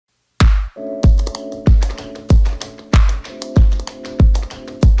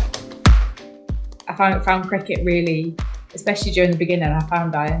found cricket really, especially during the beginning, I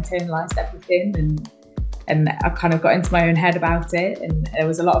found I internalised everything, and I kind of got into my own head about it, and there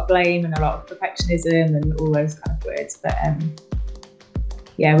was a lot of blame and a lot of perfectionism and all those kind of words. But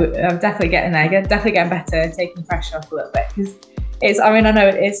yeah, I'm definitely getting there. Definitely getting better, taking the pressure off a little bit, because I know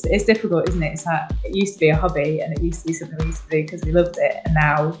it's difficult, isn't it? It's like, it used to be a hobby and it used to be something we used to do because we loved it, and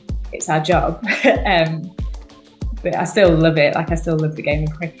now it's our job. But I still love it. Like, I still love the game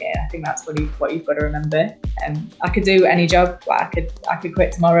of cricket. I think that's what you've got to remember. I could do any job. Like, I could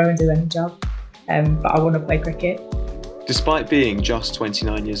quit tomorrow and do any job. But I want to play cricket. Despite being just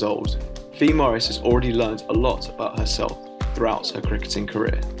 29 years old, Fee Morris has already learned a lot about herself throughout her cricketing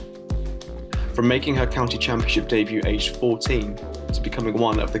career. From making her county championship debut aged 14 to becoming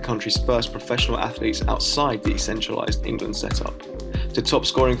one of the country's first professional athletes outside the centralised England setup, to top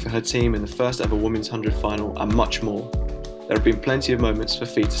scoring for her team in the first ever Women's 100 final, and much more, there have been plenty of moments for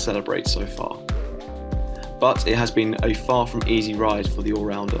Fee to celebrate so far. But it has been a far from easy ride for the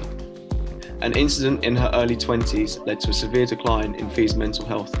all-rounder. An incident in her early 20s led to a severe decline in Fee's mental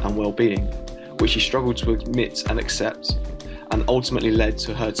health and well-being, which she struggled to admit and accept, and ultimately led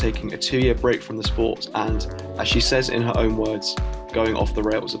to her taking a 2-year break from the sport and, as she says in her own words, going off the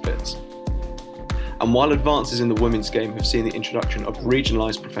rails a bit. And while advances in the women's game have seen the introduction of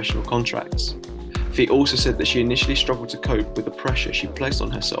regionalised professional contracts, Fee also said that she initially struggled to cope with the pressure she placed on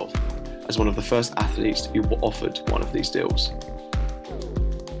herself as one of the first athletes who were offered one of these deals.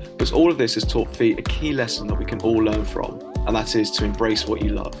 But all of this has taught Fee a key lesson that we can all learn from, and that is to embrace what you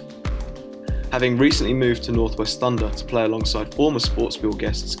love. Having recently moved to North West Thunder to play alongside former SportSpiel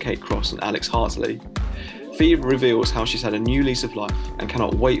guests Kate Cross and Alex Hartley, Fee reveals how she's had a new lease of life and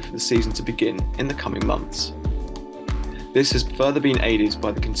cannot wait for the season to begin in the coming months. This has further been aided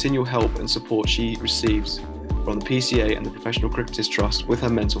by the continual help and support she receives from the PCA and the Professional Cricketers Trust with her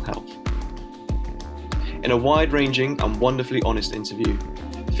mental health. In a wide-ranging and wonderfully honest interview,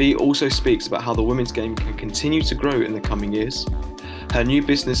 Fee also speaks about how the women's game can continue to grow in the coming years, her new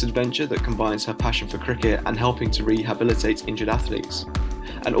business adventure that combines her passion for cricket and helping to rehabilitate injured athletes,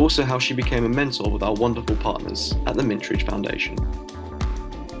 and also how she became a mentor with our wonderful partners at the Mintridge Foundation.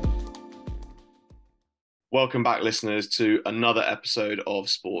 Welcome back, listeners, to another episode of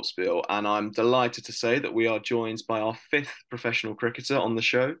SportSpiel, and I'm delighted to say that we are joined by our 5th professional cricketer on the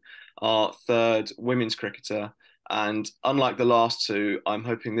show, our 3rd women's cricketer. And unlike the last 2, I'm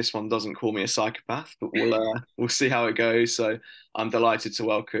hoping this one doesn't call me a psychopath, but we'll see how it goes. So I'm delighted to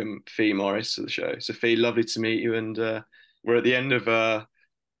welcome Fee Morris to the show. So Fee, lovely to meet you, and we're at the end of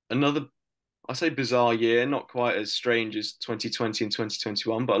another, I say, bizarre year, not quite as strange as 2020 and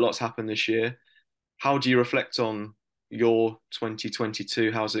 2021, but a lot's happened this year. How do you reflect on your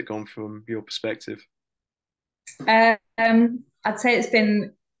 2022? How's it gone from your perspective? I'd say it's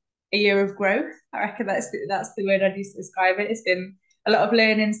been a year of growth. I reckon that's the word I'd use to describe it. It's been a lot of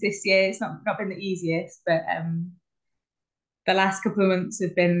learnings this year. It's not been the easiest, but the last couple of months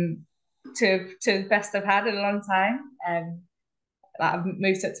have been to the best I've had in a long time. I've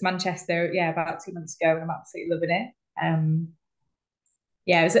moved up to Manchester, about 2 months ago, and I'm absolutely loving it.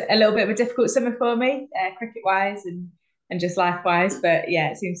 It was a little bit of a difficult summer for me, cricket-wise and just life-wise, but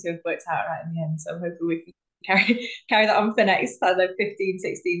it seems to have worked out right in the end. So I'm hoping we can carry that on for the next 15,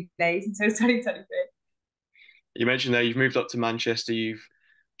 16 days until 2023. You mentioned there you've moved up to Manchester, you've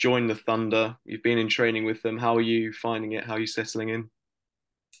joined the Thunder, you've been in training with them. How are you finding it? How are you settling in?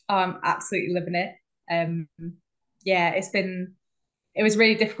 Oh, I'm absolutely loving it. It was a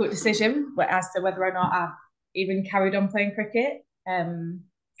really difficult decision as to whether or not I even carried on playing cricket, because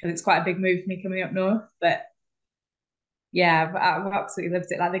it's quite a big move for me coming up north. But I've absolutely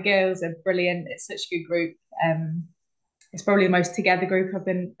loved it. Like, the girls are brilliant. It's such a good group. It's probably the most together group I've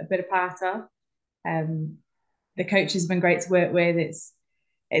been a part of. The coaches have been great to work with. It's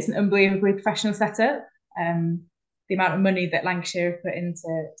an unbelievably professional setup. The amount of money that Lancashire have put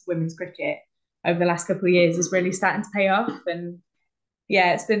into women's cricket over the last couple of years is really starting to pay off. And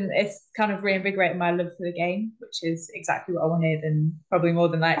it's kind of reinvigorating my love for the game, which is exactly what I wanted and probably more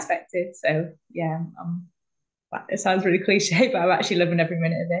than I expected. So it sounds really cliche, but I'm actually loving every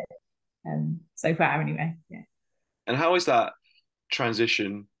minute of it. So far anyway. Yeah. And how is that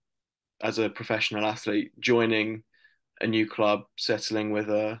transition as a professional athlete, joining a new club, settling with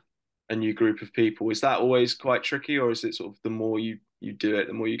a new group of people? Is that always quite tricky, or is it sort of the more you do it,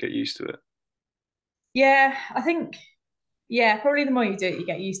 the more you get used to it? Yeah, I think, probably the more you do it, you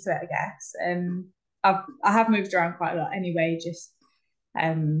get used to it, I guess. I have moved around quite a lot anyway, just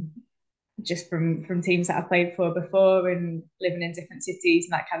from teams that I've played for before and living in different cities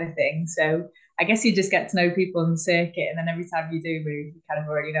and that kind of thing. So I guess you just get to know people on the circuit, and then every time you do move, you kind of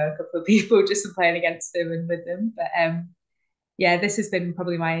already know a couple of people just from playing against them and with them. But yeah, this has been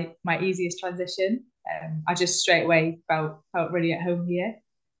probably my easiest transition. I just straight away felt really at home here.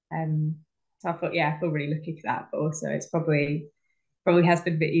 Um, so I thought, yeah, I feel really lucky for that. But also, it's probably has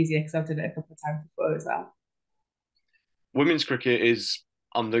been a bit easier because I've done it a couple of times before as well. Women's cricket is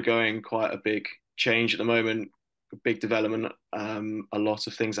undergoing quite a big change at the moment, a big development. A lot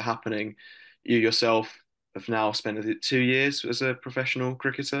of things are happening. You yourself have now spent, is it 2 years as a professional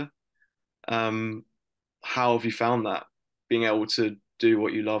cricketer? Um, how have you found that, being able to do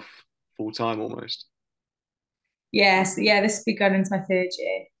what you love full time almost? Yes, yeah, this will be going into my third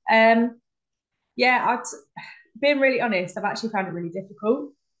year. Yeah, being really honest, I've actually found it really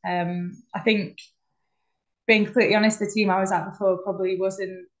difficult. I think being completely honest, the team I was at before probably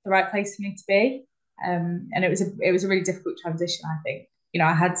wasn't the right place for me to be. And it was a really difficult transition, I think. You know,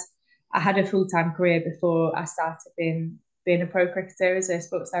 I had a full-time career before I started being a pro cricketer as a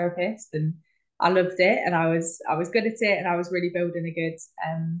sports therapist, and I loved it, and I was good at it, and I was really building a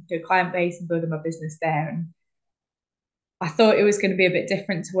good client base and building my business there. And I thought it was going to be a bit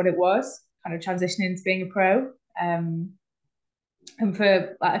different to what it was, kind of transitioning into being a pro. Um, and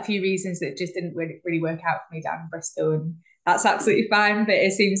for like a few reasons it just didn't really work out for me down in Bristol, and that's absolutely fine. But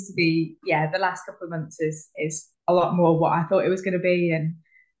it seems to be, yeah, the last couple of months is a lot more what I thought it was going to be, and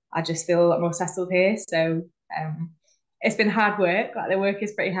I just feel a lot more settled here. So it's been hard work. Like the work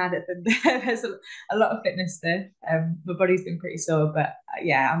is pretty hard at the there's a lot of fitness stuff. My body's been pretty sore, but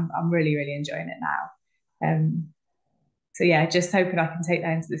yeah, I'm really enjoying it now. So yeah, just hoping I can take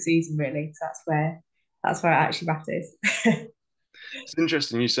that into the season really, because that's where it actually matters. It's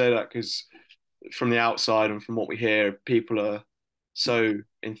interesting you say that because from the outside and from what we hear, people are so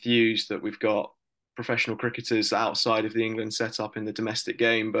enthused that we've got professional cricketers outside of the England setup in the domestic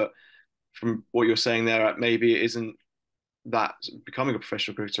game. But from what you're saying there, maybe it isn't that becoming a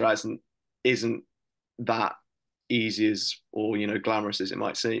professional cricketer isn't that easy as or glamorous as it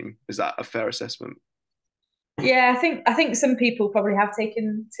might seem. Is that a fair assessment? Yeah, I think some people probably have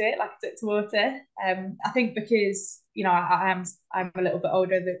taken to it like a duck to water. I think because I'm a little bit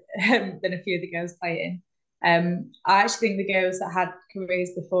older than a few of the girls playing. I actually think the girls that had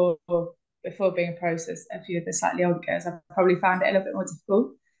careers before being a pro, so a few of the slightly older girls, have probably found it a little bit more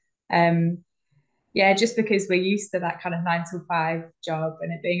difficult. Um, yeah, just because we're used to that kind of 9 to 5 job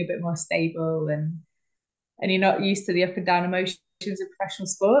and it being a bit more stable, and you're not used to the up and down emotions of professional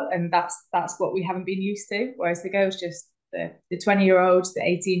sport, and that's what we haven't been used to. Whereas the girls, just the 20-year-olds, the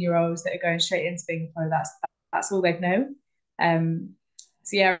 18-year-olds that are going straight into being a pro, that's all they've known.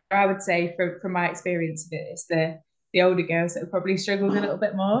 So yeah, I would say from my experience of it, it's the older girls that have probably struggled a little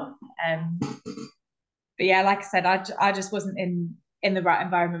bit more. But yeah, like I said, I just wasn't in the right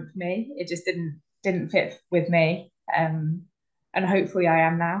environment for me. It just didn't fit with me. And hopefully I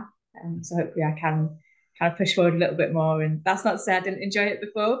am now. So hopefully I can kind of push forward a little bit more. And that's not to say I didn't enjoy it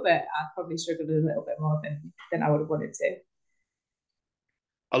before, but I probably struggled a little bit more than I would have wanted to.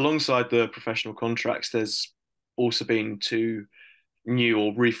 Alongside the professional contracts, there's also been two new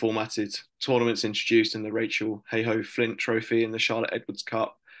or reformatted tournaments introduced in the Rachel Hayhoe Flint Trophy and the Charlotte Edwards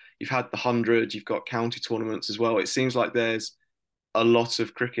Cup. You've had the 100, you've got county tournaments as well. It seems like there's a lot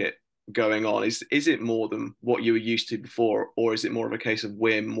of cricket going on. Is it more than what you were used to before, or is it more of a case of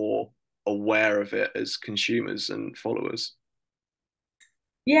we're more aware of it as consumers and followers?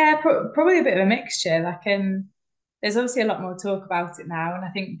 Yeah, probably a bit of a mixture. Like, there's obviously a lot more talk about it now, and I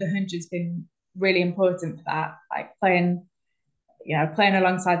think the 100's been really important for that. Like playing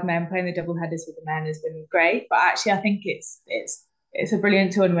alongside the men, playing the double headers with the men has been great. But actually, I think it's a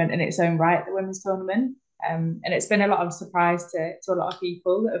brilliant tournament in its own right, the women's tournament. And it's been a lot of surprise to a lot of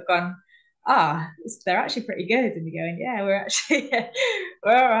people that have gone, they're actually pretty good, and you're going, yeah, we're actually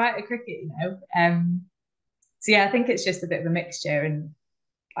we're all right at cricket. So yeah, I think it's just a bit of a mixture, and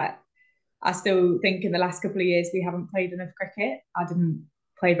like I still think in the last couple of years we haven't played enough cricket. I didn't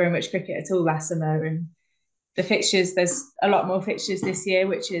play very much cricket at all last summer, and the fixtures, there's a lot more fixtures this year,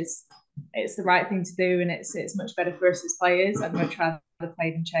 which is it's the right thing to do, and it's much better for us as players. I'd much rather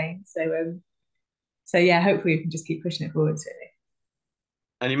play than train. So yeah, hopefully we can just keep pushing it forwards really.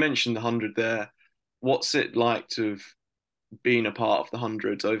 And you mentioned the 100 there. What's it like to have been a part of the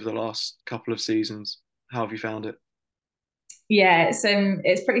hundreds over the last couple of seasons? How have you found it? Yeah,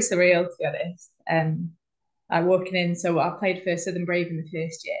 it's pretty surreal to be honest. Like walking in, so I played for Southern Brave in the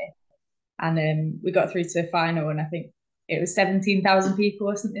first year, and we got through to a final, and I think it was 17,000 people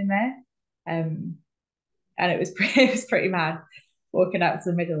or something there. Um, and it was it was pretty mad walking out to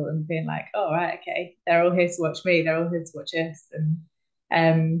the middle and being like, "Oh right, okay, they're all here to watch me. They're all here to watch us."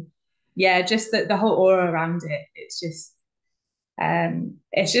 And yeah, just the whole aura around it. It's just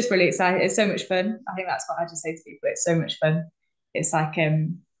really exciting. It's so much fun. I think that's what I just say to people. It's so much fun. It's like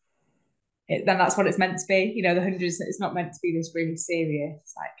then that's what it's meant to be. You know, the hundreds. It's not meant to be this really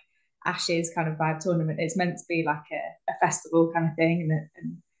serious like Ashes kind of vibe tournament. It's meant to be like a festival kind of thing,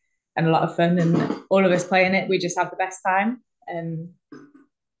 and a lot of fun. And all of us playing it, we just have the best time. And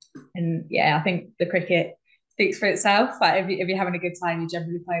yeah, I think the cricket speaks for itself. Like if you're having a good time, you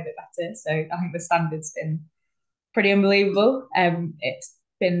generally play a bit better. So I think the standard's been pretty unbelievable. It's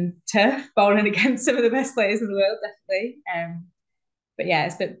been tough bowling against some of the best players in the world, definitely. But yeah,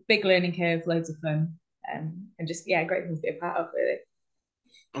 it's a big learning curve, loads of fun, and just yeah, great thing to be a part of, really.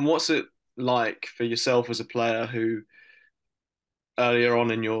 And what's it like for yourself as a player who earlier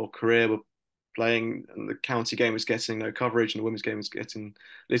on in your career were playing and the county game was getting no coverage and the women's game was getting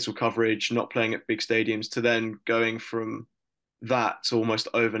little coverage, not playing at big stadiums, to then going from that to almost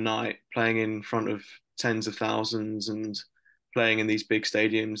overnight playing in front of tens of thousands and playing in these big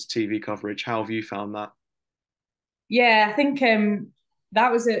stadiums, TV coverage? How have you found that? Yeah, I think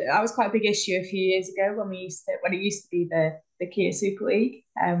that was quite a big issue a few years ago when it used to be the Kia Super League.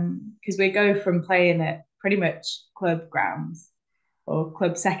 Because we go from playing at pretty much club grounds or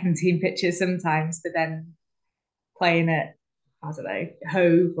club second team pitches sometimes, but then playing at I don't know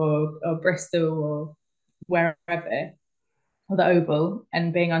Hove or Bristol or wherever or the Oval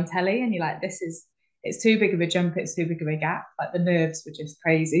and being on telly, and you're like, this is it's too big of a jump, it's too big of a gap. Like the nerves were just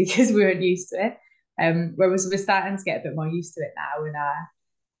crazy because we weren't used to it. Whereas we're starting to get a bit more used to it now, and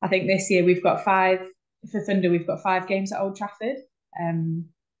I think this year we've got five for Thunder. We've got 5 games at Old Trafford, um,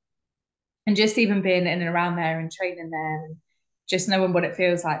 and just even being in and around there and training there, and just knowing what it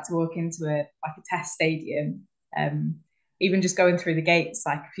feels like to walk into a test stadium. Even just going through the gates,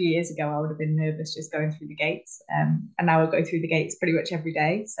 like a few years ago, I would have been nervous just going through the gates, and now I go through the gates pretty much every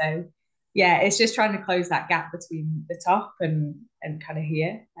day. So yeah, it's just trying to close that gap between the top and kind of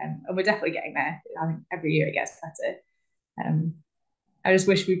here, and we're definitely getting there. I think every year it gets better. Um, I just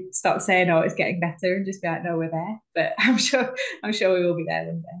wish we'd stop saying, "Oh, it's getting better," and just be like, "No, we're there." But I'm sure we will be there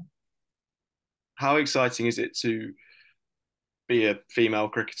one day. How exciting is it to be a female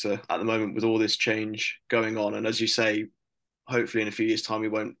cricketer at the moment with all this change going on? And as you say, hopefully in a few years' time we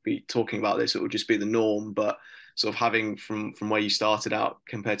won't be talking about this; it will just be the norm. But sort of having from where you started out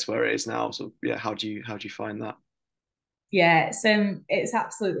compared to where it is now, so yeah, how do you find that? Yeah, it's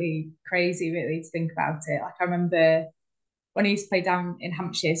absolutely crazy, really, to think about it. Like I remember when I used to play down in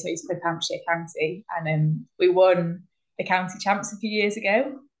Hampshire, so I used to play for Hampshire County, and we won the county champs a few years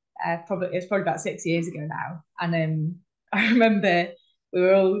ago. Probably it was probably about 6 years ago now, and I remember we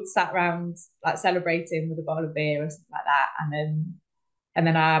were all sat around like celebrating with a bottle of beer or something like that, and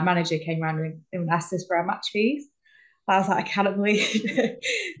then our manager came around and asked us for our match fees. I was like, I cannot believe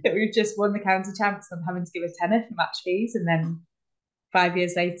that we've just won the county champs and I'm having to give a tenner for match fees, and then 5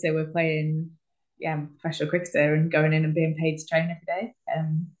 years later, we're playing, yeah, I'm a professional cricketer and going in and being paid to train every day.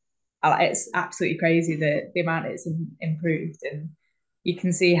 It's absolutely crazy the amount it's improved, and you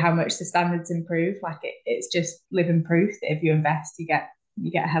can see how much the standards improve. Like it's just living proof that if you invest, you get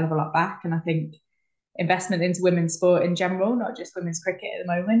a hell of a lot back. And I think investment into women's sport in general, not just women's cricket at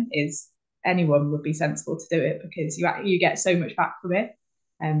the moment, is anyone would be sensible to do it because you get so much back from it.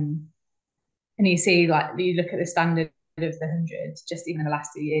 Um, and you see, like, you look at the standard of the 100, just even the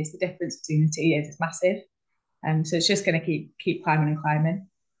last 2 years, the difference between the 2 years is massive. So it's just going to keep climbing and climbing.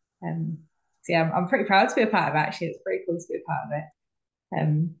 So yeah, I'm pretty proud to be a part of it, actually. It's pretty cool to be a part of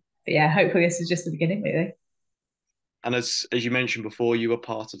it. But yeah, hopefully this is just the beginning, really. And as you mentioned before, you were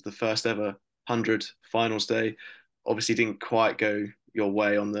part of the first ever 100 finals day. Obviously, didn't quite go your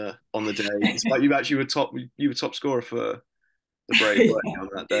way on the day, despite you were top scorer for the Brave, weren't Yeah. you, on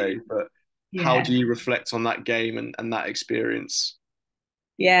that day? But how do Yeah. you reflect on that game and that experience?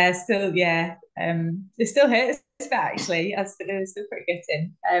 Yeah, still, yeah. It still hurts a bit, actually. It was still pretty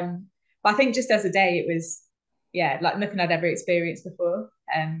gutting. But I think just as a day, it was, yeah, like nothing I'd ever experienced before.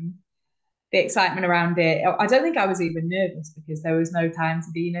 The excitement around it. I don't think I was even nervous because there was no time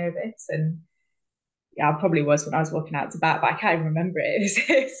to be nervous. And yeah, I probably was when I was walking out to bat, but I can't even remember it.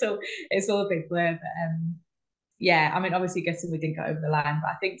 It's all a big blur. But yeah, I mean, obviously, guessing we didn't go over the line,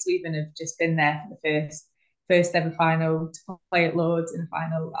 but I think to even have just been there for the first ever final, to play at Lords in a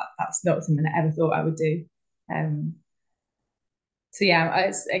final, that's not something I ever thought I would do. Um, so yeah,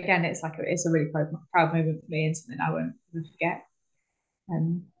 it's like it's a really proud moment for me and something I won't ever forget.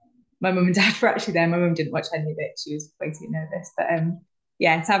 Um, my mum and dad were actually there. My mum didn't watch any of it; she was way too nervous. But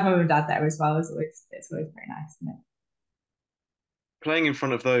yeah, to have my mum and dad there as well is always it's always very nice, isn't it? Playing in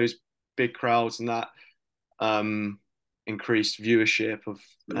front of those big crowds and that, um, increased viewership of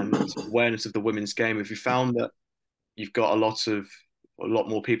and awareness of the women's game, have you found that you've got a lot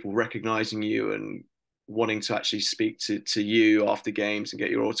more people recognizing you and wanting to actually speak to you after games and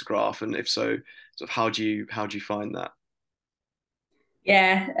get your autograph? And if so, sort of how do you find that?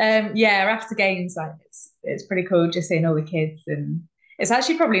 Yeah, after games, like it's pretty cool just seeing all the kids, and it's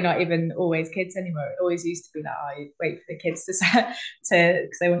actually probably not even always kids anymore. It always used to be that I wait for the kids to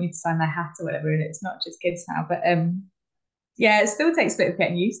because they want you to sign their hat or whatever, and it's not just kids now. But yeah, it still takes a bit of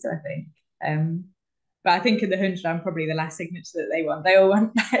getting used to, I think. Um, but I think in the 100, I'm probably the last signature that they want. They all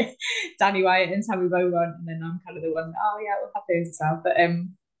want like Danny Wyatt and Tammy Beaumont, and then I'm kind of the one. Oh yeah, we'll have those as well. But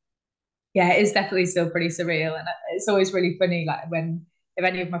yeah, it is definitely still pretty surreal, and it's always really funny. Like when if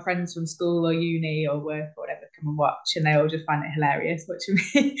any of my friends from school or uni or work or whatever come and watch, and they all just find it hilarious watching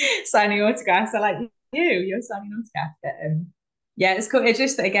me signing autographs. They're like, you're signing autographs. But, yeah, it's cool. It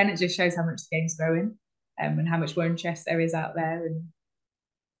just again, it just shows how much the game's growing, and how much more interest there is out there, and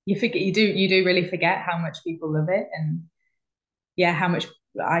you do really forget how much people love it, and yeah, how much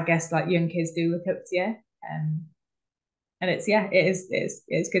I guess like young kids do look up to you. And it's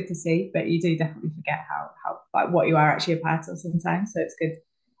good to see, but you do definitely forget how like what you are actually a part of sometimes. So it's good.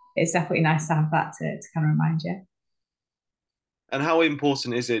 It's definitely nice to have that to kind of remind you. And how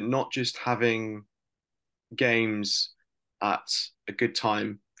important is it not just having games at a good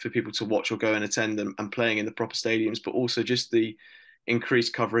time for people to watch or go and attend them and playing in the proper stadiums, but also just the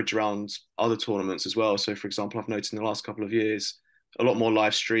increased coverage around other tournaments as well? So, for example, I've noticed in the last couple of years a lot more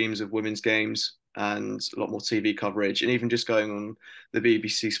live streams of women's games and a lot more TV coverage, and even just going on the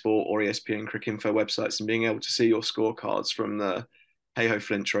BBC Sport or ESPN Cricinfo websites and being able to see your scorecards from the Hey Ho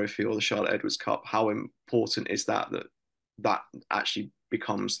Flint Trophy or the Charlotte Edwards Cup. How important is that actually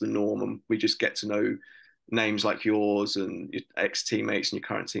becomes the norm, and we just get to know names like yours and your ex teammates and your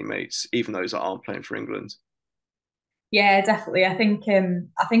current teammates, even those that aren't playing for England? Yeah, definitely. I think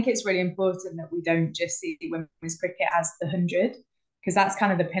it's really important that we don't just see women's cricket as the 100, because that's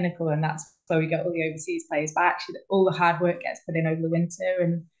kind of the pinnacle, and that's where we get all the overseas players. But actually, all the hard work gets put in over the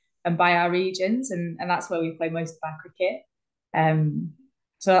winter and by our regions, and that's where we play most of our cricket. Um,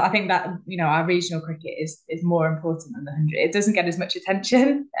 so I think that our regional cricket is more important than the 100. It doesn't get as much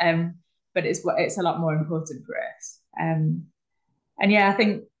attention, but it's a lot more important for us. And yeah, I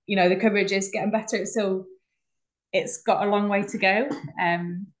think the coverage is getting better. It's got a long way to go. I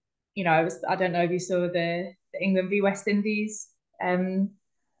don't know if you saw the England v West Indies.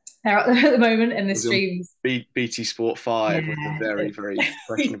 They're out there at the moment, and the streams. BT Sport 5 was a very, very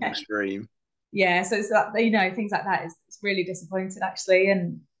questionable yeah. stream. Yeah, so it's that things like that it's really disappointing actually,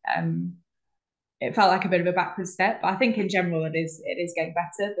 and it felt like a bit of a backward step. But I think in general it is getting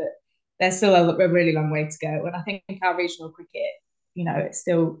better, but there's still a really long way to go. And I think our regional cricket, it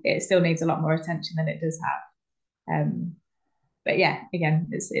still needs a lot more attention than it does have. But yeah, again,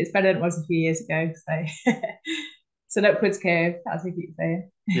 it's better than it was a few years ago. So it's an upwards curve, as we keep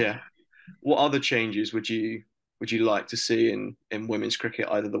saying. Yeah. What other changes would you like to see in women's cricket,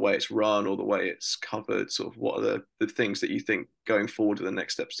 either the way it's run or the way it's covered? Sort of what are the things that you think going forward are the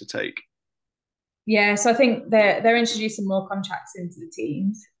next steps to take? Yeah, so I think they're introducing more contracts into the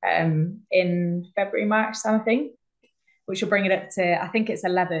teams in February, March, so I think, which will bring it up to, I think it's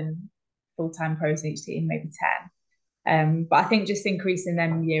 11 full-time pros in each team, maybe 10. But I think just increasing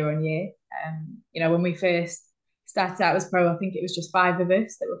them year on year. When we first started out as pro, I think it was just 5 of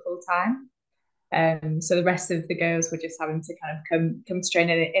us that were full-time. So the rest of the girls were just having to kind of come to train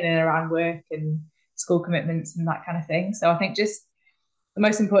in and around work and school commitments and that kind of thing. So I think just the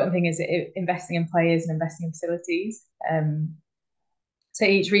most important thing is investing in players and investing in facilities. So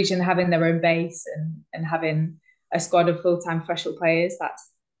each region having their own base and having a squad of full-time professional players,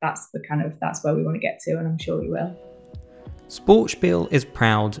 that's where we want to get to, and I'm sure we will. SportSpiel is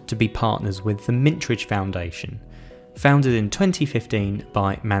proud to be partners with the Mintridge Foundation, founded in 2015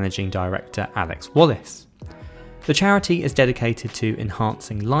 by Managing Director Alex Wallace. The charity is dedicated to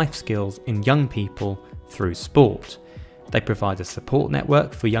enhancing life skills in young people through sport. They provide a support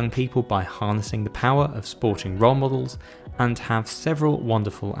network for young people by harnessing the power of sporting role models and have several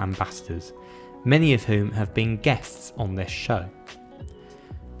wonderful ambassadors, many of whom have been guests on this show.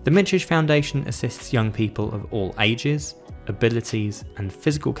 The Mintridge Foundation assists young people of all ages, abilities and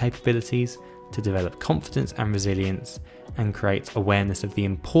physical capabilities to develop confidence and resilience and create awareness of the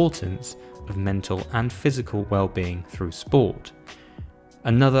importance of mental and physical well-being through sport.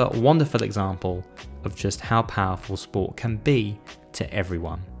 Another wonderful example of just how powerful sport can be to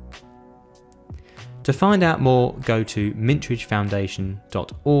everyone. To find out more, go to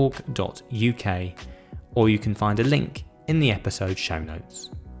mintridgefoundation.org.uk, or you can find a link in the episode show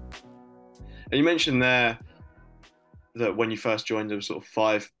notes. And you mentioned there that when you first joined, there were sort of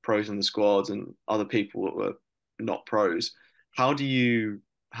 5 pros in the squad and other people that were not pros. How do you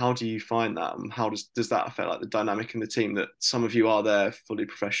how do you find that? And how does that affect like the dynamic in the team? That some of you are there fully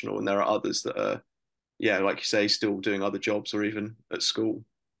professional, and there are others that are, yeah, like you say, still doing other jobs or even at school.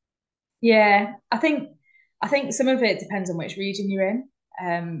 Yeah, I think some of it depends on which region you're in.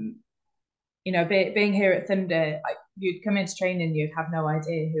 Um, being here at Thunder, like, you'd come into training, you'd have no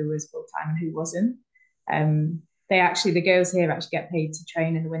idea who was full time and who wasn't. The girls here actually get paid to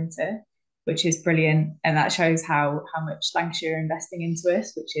train in the winter, which is brilliant, and that shows how much Lancashire are investing into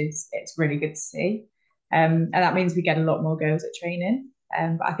us, it's really good to see. And that means we get a lot more girls at training.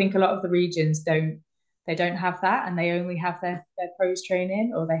 But I think a lot of the regions don't have that, and they only have their pros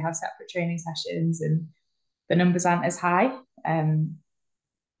training, or they have separate training sessions, and the numbers aren't as high.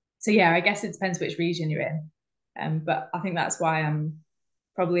 So yeah, I guess it depends which region you're in. But I think that's why I'm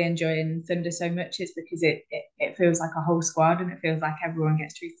probably enjoying Thunder so much, is because it feels like a whole squad, and it feels like everyone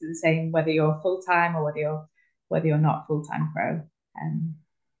gets treated the same, whether you're full time or whether you're not full time pro.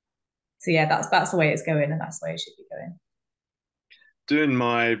 So yeah, that's the way it's going, and that's the way it should be going. Doing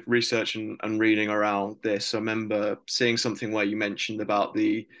my research and reading around this, I remember seeing something where you mentioned about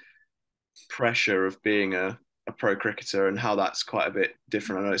the pressure of being a pro cricketer and how that's quite a bit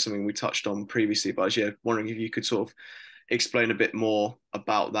different. I know it's something we touched on previously, but I was, yeah, wondering if you could sort of explain a bit more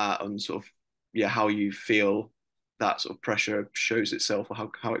about that and sort of, yeah, how you feel that sort of pressure shows itself, or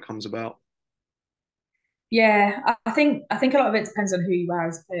how it comes about. Yeah, I think a lot of it depends on who you are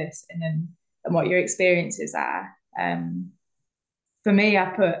as a person, and what your experiences are. For me,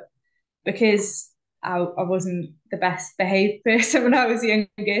 because I wasn't the best behaved person when I was younger,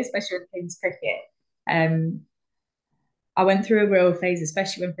 especially when it came to cricket. Um, I went through a real phase,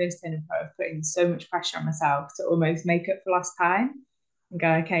 especially when first turning pro, of putting so much pressure on myself to almost make up for lost time, and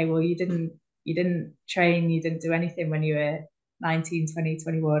go, okay, well, you didn't train, you didn't do anything when you were 19, 20,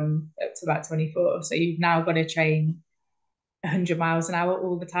 21, up to about 24. So you've now got to train 100 miles an hour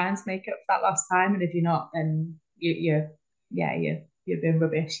all the time to make up for that lost time. And if you're not, then you're being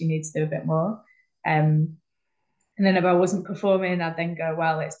rubbish. You need to do a bit more. And then if I wasn't performing, I'd then go,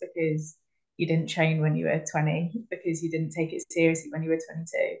 well, it's because you didn't train when you were 20, because you didn't take it seriously when you were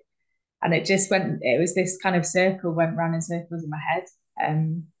 22. And it was this kind of circle, went round in circles in my head.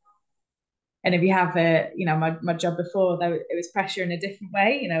 And if you have my job before, though, it was pressure in a different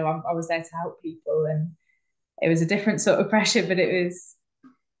way. I was there to help people, and it was a different sort of pressure, but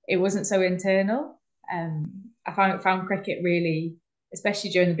it wasn't so internal. I found cricket really, especially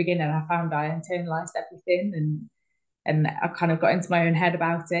during the beginning, I found I internalized everything, and I kind of got into my own head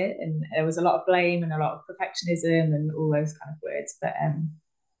about it, and there was a lot of blame and a lot of perfectionism and all those kind of words. But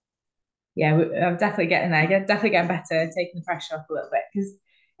yeah, I'm definitely getting there. Definitely getting better, taking the pressure off a little bit,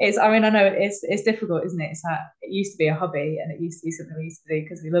 because I mean, I know it's difficult, isn't it? It's like, it used to be a hobby, and it used to be something we used to do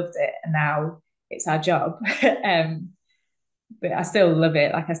because we loved it, and now it's our job. But I still love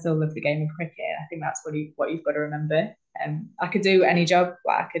it. Like, I still love the game of cricket. I think that's what you've got to remember. I could do any job.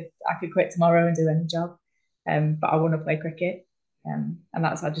 Like, I could quit tomorrow and do any job. But I want to play cricket. And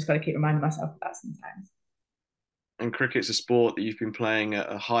I just got to keep reminding myself of that sometimes. And cricket's a sport that you've been playing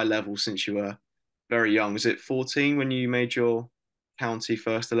at a high level since you were very young. Was it 14 when you made your county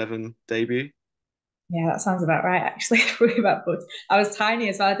first 11 debut? Yeah, that sounds about right, actually. Probably about 40. I was tiny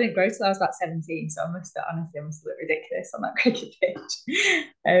as well. I didn't grow till I was about 17, so I must have looked ridiculous on that cricket pitch.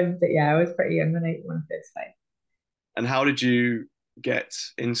 But yeah, I was pretty young when I first played. And how did you get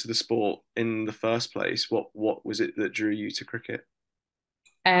into the sport in the first place? What was it that drew you to cricket?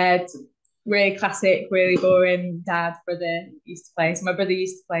 Uh, Really classic, really boring. Dad, brother used to play. So my brother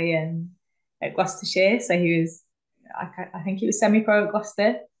used to play at Gloucestershire. So I think he was semi-pro at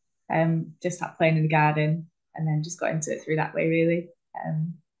Gloucester. Just started playing in the garden, and then just got into it through that way, really.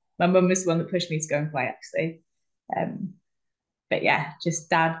 My mum was the one that pushed me to go and play, actually. Um, but yeah, just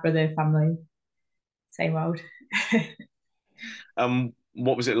dad, brother, family, same old.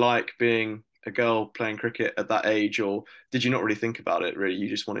 What was it like being a girl playing cricket at that age, or did you not really think about it? Really, you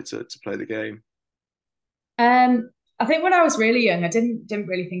just wanted to play the game. I think when I was really young, I didn't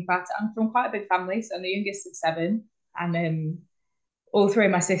really think about it. I'm from quite a big family, so I'm the youngest of seven, and all three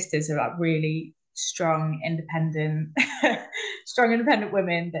of my sisters are like really strong, independent, strong, independent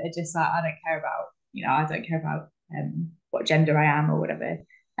women that are just like, I don't care about what gender I am or whatever.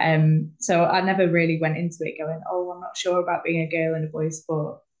 So I never really went into it going, oh, I'm not sure about being a girl in a boys'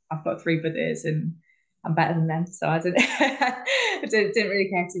 sport. I've got three brothers and I'm better than them, so I didn't, I didn't really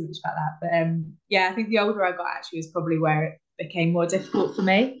care too much about that. But yeah, I think the older I got, actually, was probably where it became more difficult for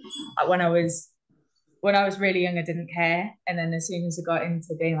me. Like, when I was really young, I didn't care. And then as soon as I got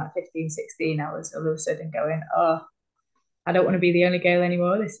into being like 15, 16, I was all of a sudden going, oh. I don't want to be the only girl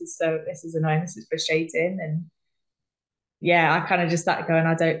anymore. This is annoying. This is frustrating. And yeah, I kind of just started going,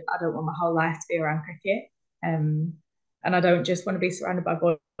 I don't want my whole life to be around cricket. Um, and I don't just want to be surrounded by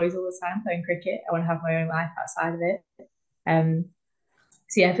boys all the time playing cricket. I want to have my own life outside of it. Um,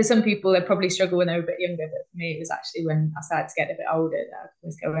 so yeah, for some people, they probably struggle when they were a bit younger, but for me, it was actually when I started to get a bit older that I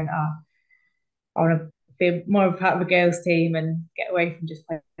was going, oh, I want to be more of a part of a girls' team and get away from just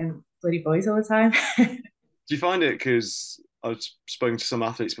playing bloody boys all the time. Do you find it, because I've spoken to some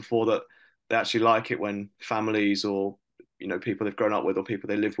athletes before, that they actually like it when families or people they've grown up with or people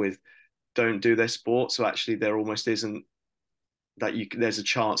they live with don't do their sport, so actually there almost isn't that there's a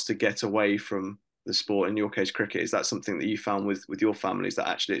chance to get away from the sport, in your case cricket? Is that something that you found with your families, that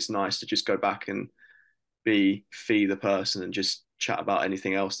actually it's nice to just go back and be Fee the person and just chat about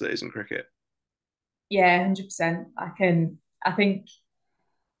anything else that isn't cricket? Yeah, 100%. I think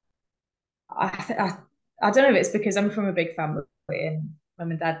I I don't know if it's because I'm from a big family and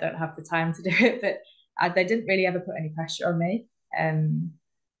mum and dad don't have the time to do it, but they didn't really ever put any pressure on me. Um,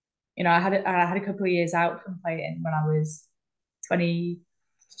 I had a couple of years out from playing when I was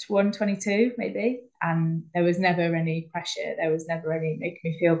 21, 22 maybe, and there was never any pressure. There was never any making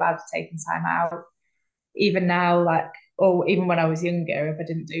me feel bad for taking time out. Even now, like, or even when I was younger, if I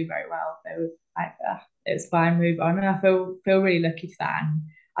didn't do very well, they were like, it's fine, move on. And I feel really lucky for that. And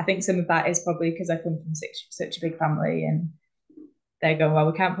I think some of that is probably because I come from such a big family, and they're going,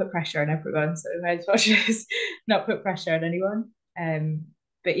 well, we can't put pressure on everyone, so we might as well just not put pressure on anyone. Um,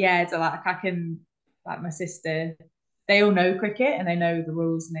 but yeah, it's like I can, like my sister, they all know cricket and they know the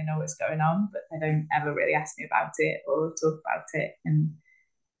rules and they know what's going on, but they don't ever really ask me about it or talk about it. And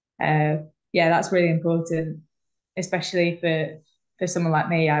yeah, that's really important, especially for someone like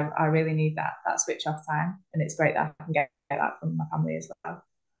me. I really need that switch off time, and it's great that I can get that from my family as well.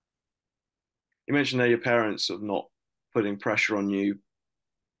 You mentioned there your parents sort of not putting pressure on you.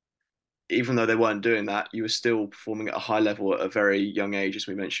 Even though they weren't doing that, you were still performing at a high level at a very young age, as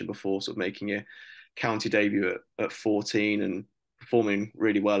we mentioned before, sort of making your county debut at 14 and performing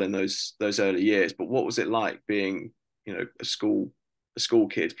really well in those early years. But what was it like being, a school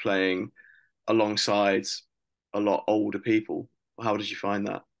kid playing alongside a lot older people? How did you find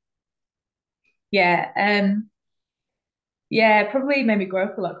that? Yeah, yeah, it probably made me grow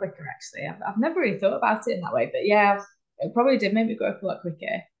up a lot quicker. Actually, I've never really thought about it in that way, but yeah, it probably did make me grow up a lot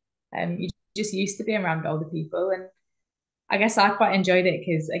quicker. You just used to being around older people, and I guess I quite enjoyed it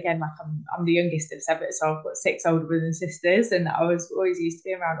because again, like I'm the youngest of seven, so I've got six older brothers and sisters, and I was always used to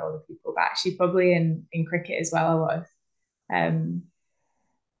being around older people. But actually, probably in cricket as well, I was. Um,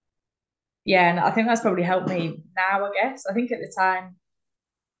 yeah, and I think that's probably helped me now. I guess I think at the time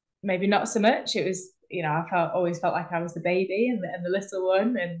maybe not so much. It was, I always felt like I was the baby and the little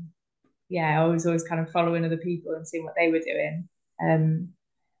one, and yeah, I was always kind of following other people and seeing what they were doing. And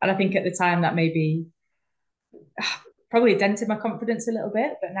I think at the time that maybe probably dented my confidence a little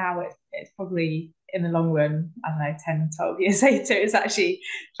bit, but now it's probably in the long run, I don't know, 10, 12 years later, it's actually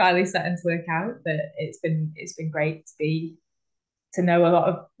finally starting to work out. But it's been great to know a lot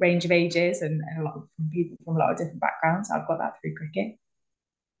of range of ages and a lot of people from a lot of different backgrounds. I've got that through cricket.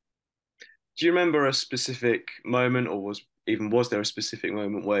 Do you remember a specific moment, or was there a specific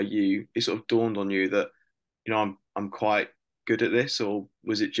moment where it sort of dawned on you that, I'm quite good at this, or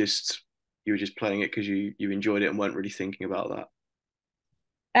was it just you were just playing it because you enjoyed it and weren't really thinking about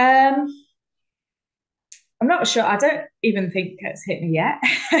that? Um, I'm not sure. I don't even think it's hit me yet.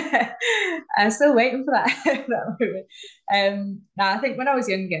 I'm still waiting for that, that moment. Now, I think when I was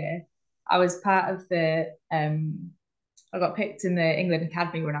younger, I was part of I got picked in the England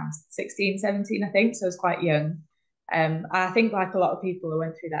Academy when I was 16, 17, I think. So I was quite young. I think like a lot of people who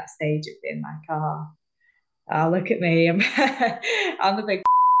went through that stage of being like, oh look at me. I'm the big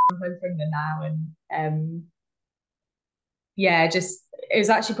from the now. And yeah, just it was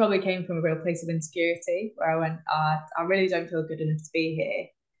actually probably came from a real place of insecurity where I went, I really don't feel good enough to be here.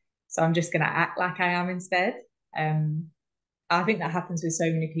 So I'm just going to act like I am instead. Um, I think that happens with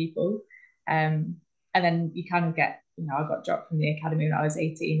so many people. Um, and then you kind of get, I got dropped from the academy when I was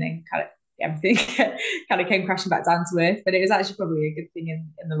 18 and kind of everything kind of came crashing back down to earth. But it was actually probably a good thing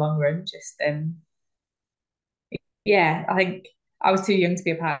in the long run. Just, yeah, I think I was too young to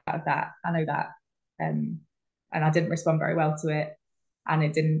be a part of that. I know that. Um, and I didn't respond very well to it. And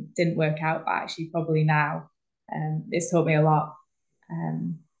it didn't work out. But actually, probably now, it's taught me a lot.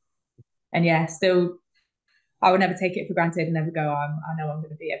 Um, and yeah, still I would never take it for granted and never go, I know I'm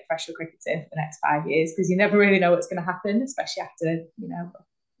going to be a professional cricketer for the next 5 years, because you never really know what's going to happen, especially after,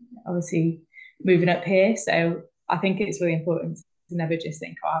 obviously moving up here. So I think it's really important to never just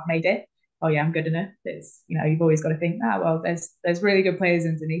think, oh, I've made it. oh yeah, I'm good enough. It's, you know, you've always got to think, oh well, there's really good players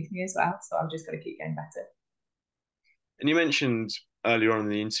underneath me as well, so I've just got to keep getting better. And you mentioned earlier on in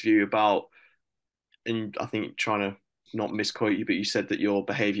the interview about, and I think trying to not misquote you, but you said that your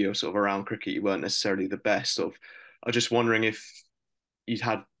behaviour sort of around cricket, you weren't necessarily the best of. I was just wondering if you'd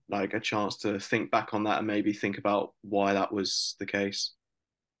had like a chance to think back on that and maybe think about why that was the case.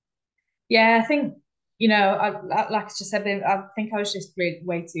 Yeah, I think, you know, like I just said, I think I was just really,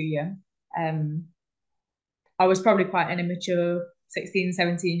 way too young. Um, I was probably quite an immature 16,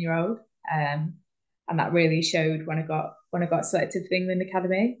 17-year-old. And that really showed when I got selected for the England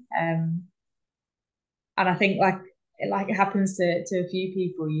Academy. And I think like it happens to a few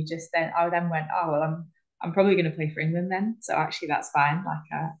people, you just then I then went, oh well, I'm probably going to play for England then. So actually that's fine.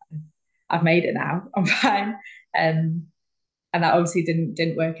 Like I've made it now. I'm fine. Um, and that obviously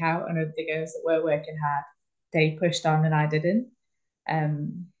didn't work out. And the girls that were working hard, they pushed on and I didn't.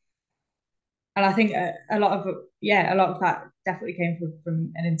 Um, and I think a lot of that definitely came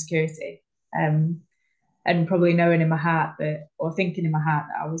from an insecurity. Um, and probably knowing in my heart that, or thinking in my heart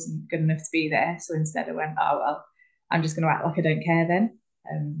that I wasn't good enough to be there. So instead I went, oh, well, I'm just going to act like I don't care then.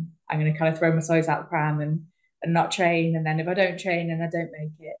 I'm going to kind of throw my toys out the pram and not train. And then if I don't train and I don't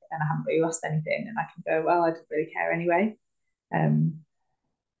make it, then I haven't really lost anything. And I can go, well, I didn't really care anyway. Um,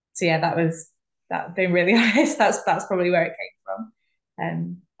 so yeah, that being really honest, that's probably where it came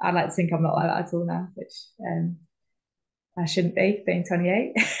from. I'd like to think I'm not like that at all now, which I shouldn't be, being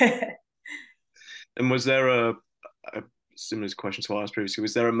 28. And was there a similar question to what I asked previously?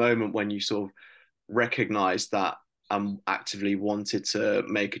 Was there a moment when you sort of recognized that and actively wanted to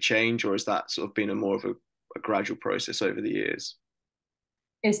make a change, or has that sort of been a more of a gradual process over the years?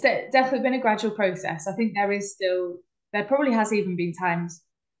 It's definitely been a gradual process. I think there probably has even been times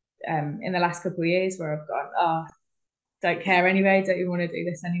in the last couple of years where I've gone, oh, don't care anyway, don't even want to do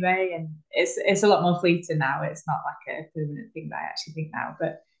this anyway. And it's a lot more fleeting now. It's not like a permanent thing that I actually think now.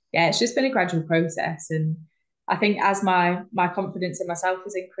 But yeah, it's just been a gradual process. And I think as my confidence in myself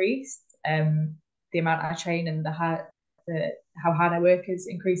has increased, the amount I train and how hard I work has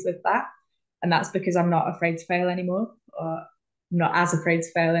increased with that. And that's because I'm not afraid to fail anymore, or I'm not as afraid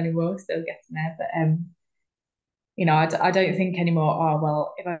to fail anymore, still getting there. But you know, I don't think anymore, oh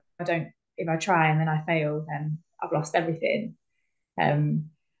well, if I try and then I fail, then I've lost everything.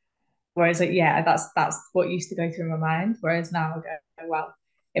 Um, whereas like, yeah, that's what used to go through my mind. Whereas now I go, well,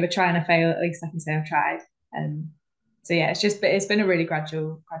 if I try and I fail, at least I can say I've tried. So yeah, it's been a really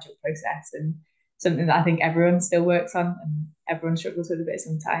gradual process and something that I think everyone still works on and everyone struggles with a bit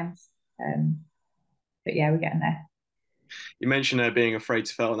sometimes. Um, but yeah, we're getting there. You mentioned being afraid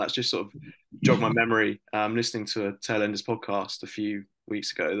to fail, and that's just sort of jogged my memory. Listening to a Tailenders podcast a few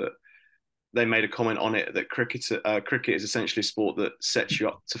weeks ago, that they made a comment on it that cricket is essentially a sport that sets you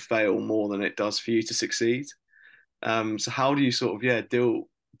up to fail more than it does for you to succeed. So how do you sort of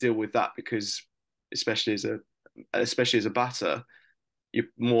deal with that? Because especially as a batter, you're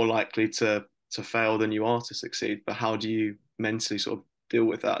more likely to fail than you are to succeed. But how do you mentally sort of deal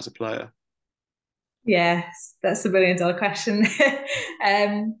with that as a player? Yes, that's $1 billion question.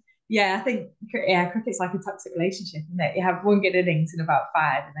 um, yeah, I think cricket's like a toxic relationship, isn't it? You have one good innings in about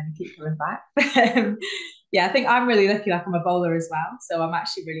five, and then you keep coming back. Yeah, I think I'm really lucky. Like I'm a bowler as well, so I'm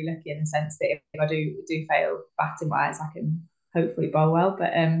actually really lucky in the sense that if I do fail batting wise, I can hopefully bowl well.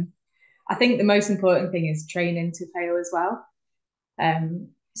 But I think the most important thing is training to fail as well.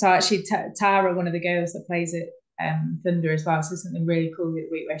 So actually, Tara, one of the girls that plays at Thunder as well, said something really cool the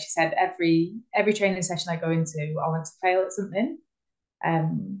week where she said every training session I go into, I want to fail at something.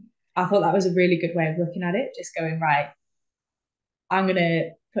 I thought that was a really good way of looking at it. Just going right, I'm gonna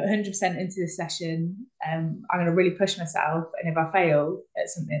put 100% into this session. I'm gonna really push myself, and if I fail at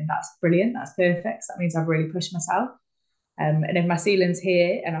something, that's brilliant. That's perfect. So that means I've really pushed myself. And if my ceiling's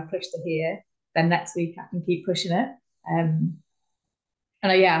here and I push to here, then next week I can keep pushing it. And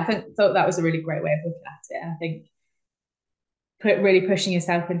yeah, thought that was a really great way of looking at it. And I think really pushing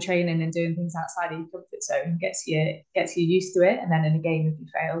yourself and training and doing things outside of your comfort zone gets you used to it. And then in a game, if you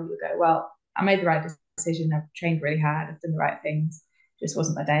fail, you'll go, well, I made the right decision. I've trained really hard. I've done the right things. Just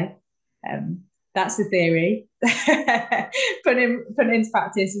wasn't my day. That's the theory. Putting into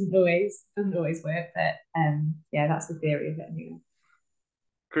practice doesn't always work, but yeah, that's the theory of it anyway.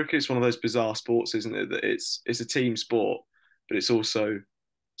 Cricket's one of those bizarre sports, isn't it? That it's a team sport, but it's also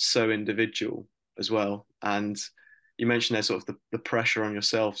so individual as well. And you mentioned there's sort of the pressure on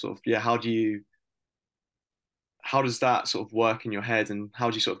yourself, sort of, yeah, how does that sort of work in your head, and how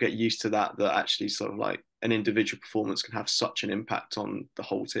do you sort of get used to that actually sort of like an individual performance can have such an impact on the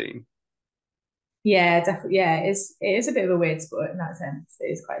whole team? Yeah, definitely. Yeah, it is a bit of a weird sport in that sense. It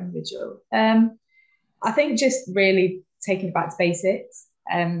is quite individual. I think just really taking it back to basics.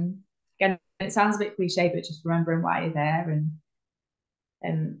 Again, it sounds a bit cliche, but just remembering why you're there,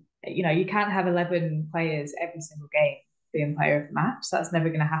 and you know, you can't have 11 players every single game being player of the match. So that's never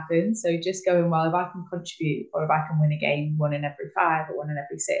going to happen. So just going, well, if I can contribute, or if I can win a game, one in every five or one in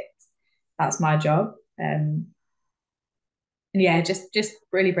every six, that's my job. And yeah, just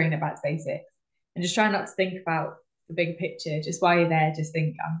really bringing it back to basics and just try not to think about the bigger picture. Just while you're there, just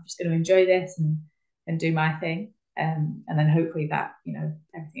think I'm just going to enjoy this and do my thing. And then hopefully that, you know,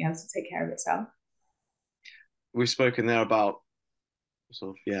 everything else will take care of itself. We've spoken there about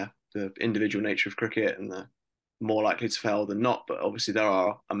sort of, yeah, the individual nature of cricket and the more likely to fail than not, but obviously there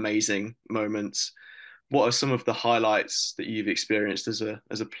are amazing moments. What are some of the highlights that you've experienced as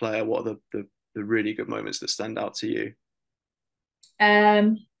a player? What are the really good moments that stand out to you?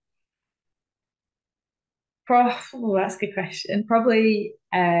 Um, that's a good question. Probably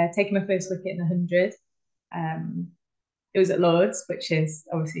taking my first wicket in 100. Um, it was at Lords, which is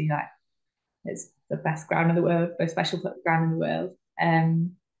obviously like it's the best ground in the world, the special ground in the world.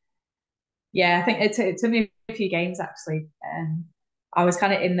 Yeah, I think it took me a few games actually. I was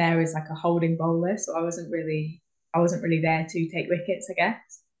kind of in there as like a holding bowler, so I wasn't really there to take wickets, I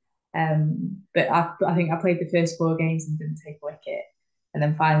guess. But I think I played the first four games and didn't take a wicket, and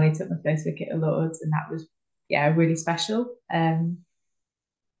then finally took my first wicket at Lords, and that was yeah really special.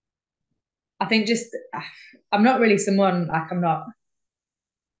 I think just I'm not really someone like I'm not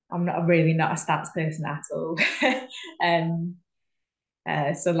really not a stats person at all. um,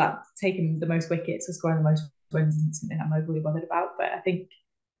 so like taking the most wickets or scoring the most runs isn't something I'm overly bothered about. But I think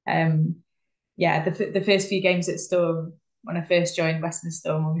um, yeah, the first few games at Storm when I first joined Western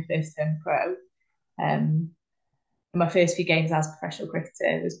Storm when we first turned pro, um, my first few games as a professional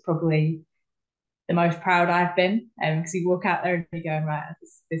cricketer was probably the most proud I've been. Because you walk out there and you're going, right,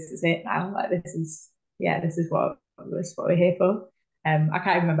 this is it now. Like this is yeah, this is what we're here for. I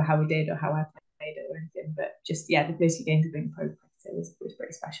can't even remember how we did or how I played it or anything, but just yeah, the first few games of being pro cricketer was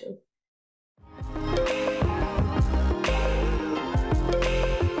pretty special.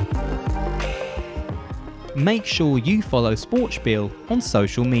 Make sure you follow SportSpiel on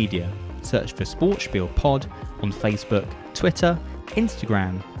social media. Search for SportSpiel Pod on Facebook, Twitter,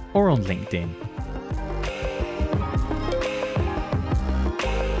 Instagram, or on LinkedIn.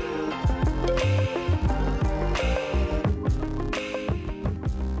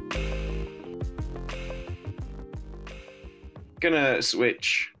 Gonna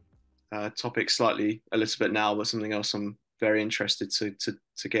switch topic slightly a little bit now, but something else I'm very interested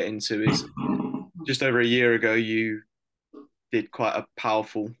to get into is just over a year ago you did quite a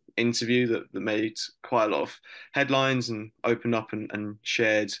powerful interview that made quite a lot of headlines and opened up and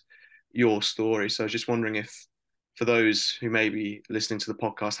shared your story. So I was just wondering if, for those who may be listening to the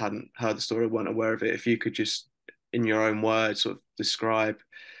podcast hadn't heard the story, weren't aware of it, if you could just, in your own words, sort of describe,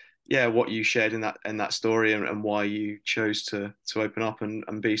 yeah, what you shared in that story and why you chose to open up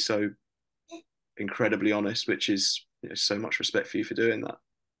and be so incredibly honest, which is, you know, so much respect for you for doing that.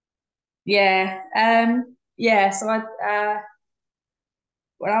 Yeah, So when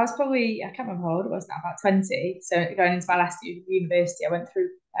I was probably I can't remember how old it was now, about 20. So going into my last year of university, I went through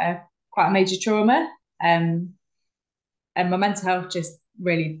quite a major trauma, and my mental health just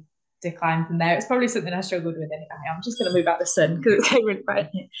really declined from there. It's probably something I struggled with anyway. I'm just going to move out the sun because it's getting really bright.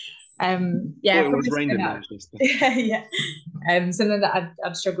 Yeah, Oh, it was probably rained in something Manchester. that, yeah, something that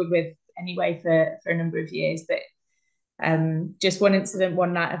I've struggled with anyway for a number of years. But just one incident,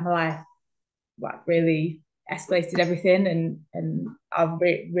 one night of my life, like really escalated everything, and I've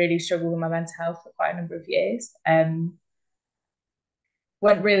really struggled with my mental health for quite a number of years.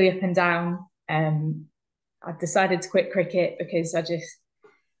 Went really up and down. I decided to quit cricket because I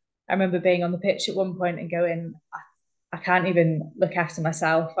remember being on the pitch at one point and going, I can't even look after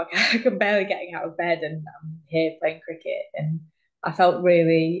myself. I can barely getting out of bed, and I'm here playing cricket. And I felt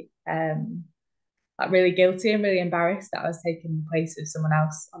really, like really guilty and really embarrassed that I was taking the place of someone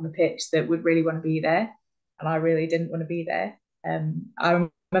else on the pitch that would really want to be there, and I really didn't want to be there. I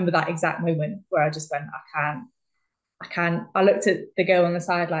remember that exact moment where I just went, I can't. I looked at the girl on the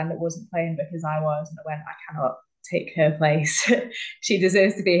sideline that wasn't playing because I was, and I went, I cannot take her place. She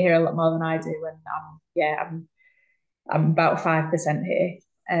deserves to be here a lot more than I do. And I'm about 5% here.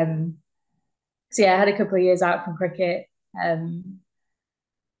 So yeah, I had a couple of years out from cricket.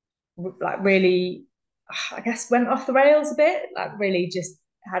 Like really, I guess went off the rails a bit. Like really, just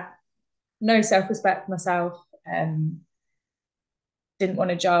had no self-respect for myself. Didn't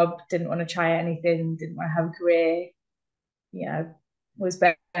want a job. Didn't want to try anything. Didn't want to have a career. You know, was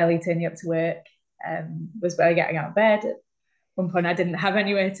barely turning up to work. was barely getting out of bed. At one point, I didn't have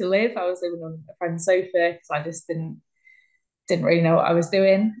anywhere to live. I was living on a friend's sofa because I just didn't really know what I was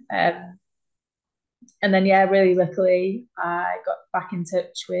doing. And then, yeah, really luckily, I got back in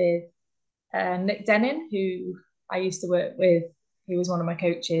touch with Nick Dennin, who I used to work with. He was one of my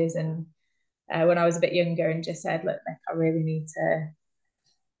coaches, and when I was a bit younger, and just said, "Look, Nick, I really need to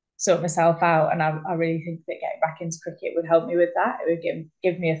sort myself out, and I really think that getting back into cricket would help me with that. It would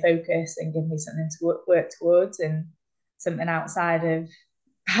give me a focus and give me something to work towards, and something outside of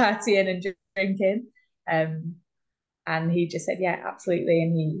partying and drinking." And he just said, "Yeah, absolutely,"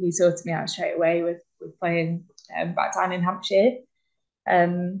 and he sorted me out straight away with playing back down in Hampshire.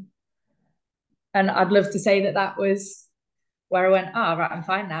 And I'd love to say that was where I went, "Oh, right, I'm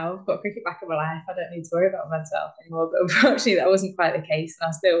fine now. I've got cricket back in my life. I don't need to worry about my mental health anymore." But unfortunately, that wasn't quite the case, and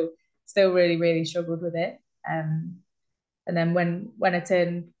I still really, really struggled with it. And then when I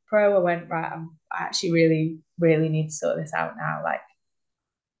turned pro, I went, right, I actually really, really need to sort this out now. Like,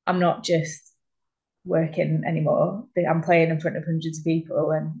 I'm not just working anymore. I'm playing in front of hundreds of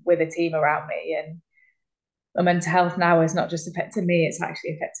people and with a team around me. And my mental health now is not just affecting me, it's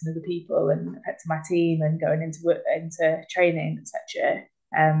actually affecting other people and affecting my team and going into work, into training, etc.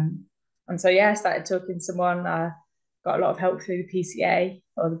 And so, yeah, I started talking to someone. I got a lot of help through the PCA,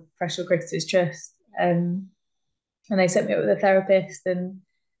 or the Professional Cricketers Trust. And they sent me up with a therapist, and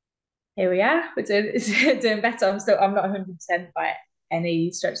here we are. We're doing better. I'm not 100% by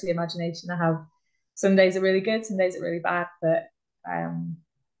any stretch of the imagination. I have some days are really good, some days are really bad, but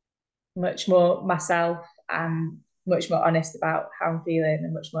much more myself and much more honest about how I'm feeling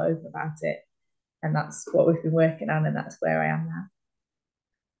and much more open about it. And that's what we've been working on, and that's where I am now.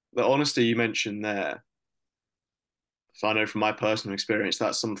 The honesty you mentioned there, so I know from my personal experience,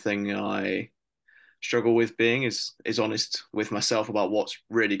 that's something I struggle with being is honest with myself about what's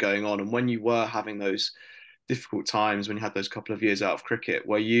really going on. And when you were having those difficult times, when you had those couple of years out of cricket,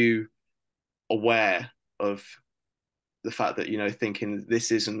 were you aware of the fact that, you know, thinking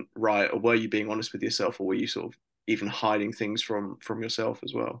this isn't right, or were you being honest with yourself, or were you sort of even hiding things from yourself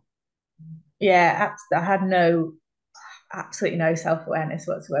as well? Yeah, I had absolutely no self-awareness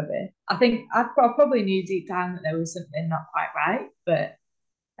whatsoever. I think I probably knew deep down that there was something not quite right, but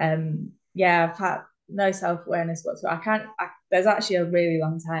yeah, I've had no self-awareness whatsoever. There's actually a really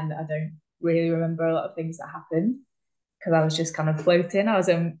long time that I don't really remember a lot of things that happened, because I was just kind of floating. I was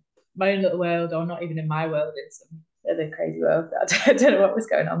in my own little world, or not even in my world, in some other crazy world. I don't know what was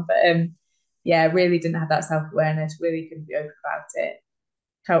going on, but yeah, really didn't have that self-awareness, really couldn't be open about it.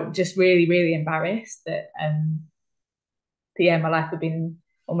 Felt just really, really embarrassed that yeah, my life had been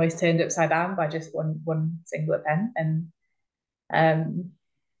almost turned upside down by just one single event. And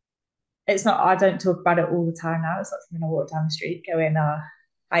it's not, I don't talk about it all the time now. It's not something I walk down the street going,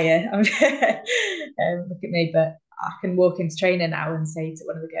 hiya, look at me. But I can walk into training now and say to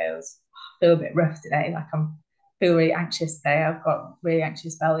one of the girls, I feel a bit rough today. Like, feel really anxious today. I've got really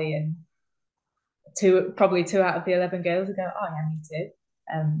anxious belly. And probably two out of the 11 girls will go, oh yeah, me too.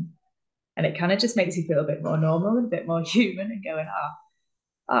 And it kind of just makes you feel a bit more normal and a bit more human, and going,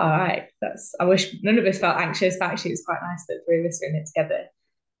 all right, I wish none of us felt anxious, but actually it's quite nice that three of us are in it together.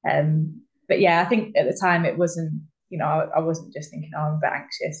 But yeah, I think at the time it wasn't, you know, I wasn't just thinking, oh, I'm a bit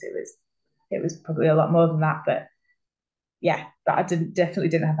anxious. It was probably a lot more than that. But yeah, but I definitely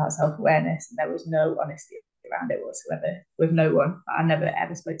didn't have that self-awareness, and there was no honesty around it whatsoever with no one. I never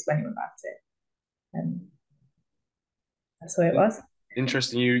ever spoke to anyone about it. That's what it was.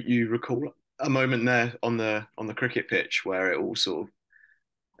 Interesting. You recall a moment there on the cricket pitch where it all sort of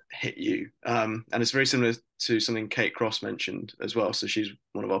hit you, and it's very similar to something Kate Cross mentioned as well. So she's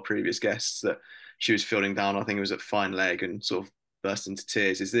one of our previous guests, that she was feeling down. I think it was at fine leg, and sort of burst into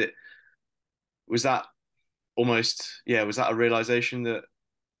tears. Was that almost, yeah, was that a realization that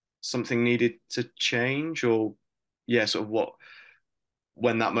something needed to change, or yeah, sort of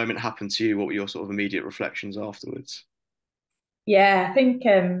when that moment happened to you, what were your sort of immediate reflections afterwards? Yeah, I think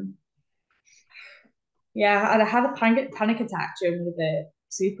yeah, I had a panic attack during the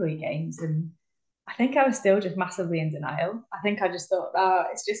Super League games, and I think I was still just massively in denial. I think I just thought, oh,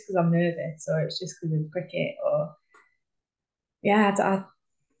 it's just because I'm nervous, or it's just because of cricket, or yeah,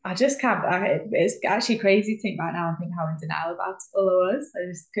 I just can't. It's actually crazy to think back now and think how in denial about it all I was.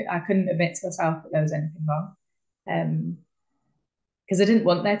 I couldn't admit to myself that there was anything wrong, because I didn't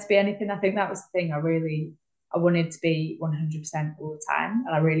want there to be anything. I think that was the thing. I wanted to be 100% all the time,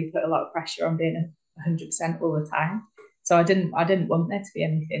 and I really put a lot of pressure on being 100% all the time. So I didn't want there to be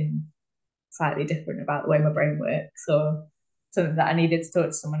anything slightly different about the way my brain works, or something that I needed to talk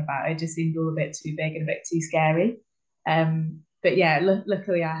to someone about. It just seemed all a bit too big and a bit too scary. But yeah,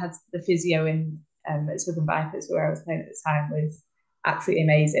 luckily I had the physio at Southern Vipers, where I was playing at the time, was absolutely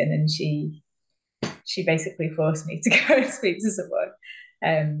amazing, and she basically forced me to go and speak to someone.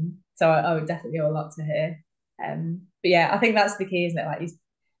 So I would definitely owe a lot to her. But yeah, I think that's the key, isn't it? Like,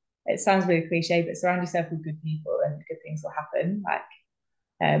 it sounds really cliche, but surround yourself with good people and good things will happen. Like,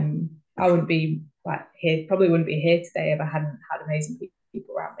 I wouldn't be like here, probably wouldn't be here today if I hadn't had amazing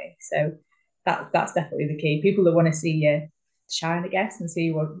people around me. So that's definitely the key. People that want to see you shine, I guess, and see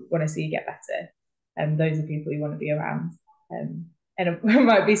you want to see you get better. And those are people you want to be around. And it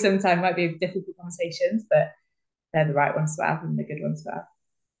might be difficult conversations, but they're the right ones to have and the good ones to have.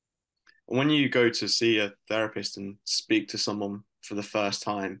 When you go to see a therapist and speak to someone for the first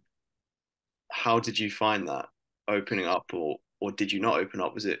time, how did you find that opening up, or did you not open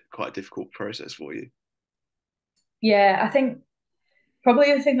up? Was it quite a difficult process for you? Yeah, I think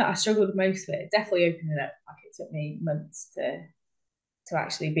probably the thing that I struggled most with, definitely opening up. Like, it took me months to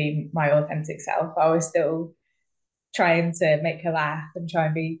actually be my authentic self. I was still trying to make her laugh and try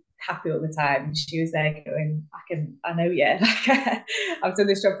and be happy all the time. And she was there going, I know, yeah, like, I've done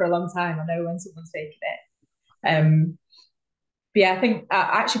this job for a long time. I know when someone's faking it. But yeah, I think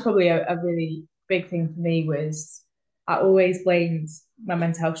actually probably a really big thing for me was I always blamed my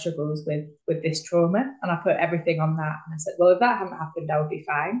mental health struggles with this trauma, and I put everything on that. And I said, well, if that hadn't happened, I would be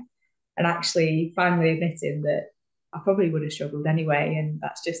fine. And actually, finally admitting that I probably would have struggled anyway, and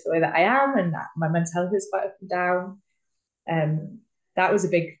that's just the way that I am, and that my mental health is quite up and down. That was a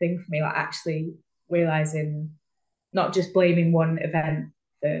big thing for me, like actually realizing, not just blaming one event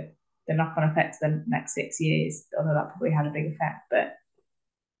for the knock-on effect of the next 6 years, although that probably had a big effect, but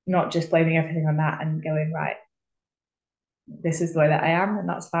not just blaming everything on that and going, right, this is the way that I am, and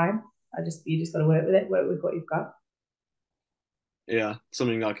that's fine. You just got to work with it, work with what you've got. Yeah,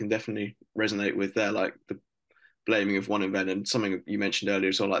 something I can definitely resonate with there, like the blaming of one event, and something you mentioned earlier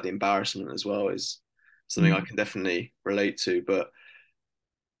as well, like the embarrassment as well, is something I can definitely relate to. But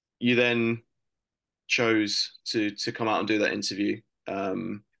you then chose to come out and do that interview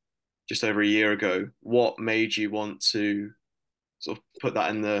just over a year ago. What made you want to sort of put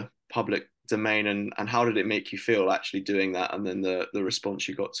that in the public domain, and how did it make you feel actually doing that, and then the response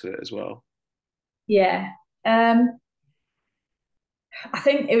you got to it as well? Yeah. I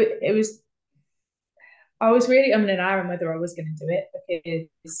think it was, I was really umming and ahhing whether I was going to do it,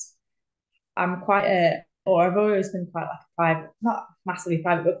 because I'm I've always been quite like a private, not massively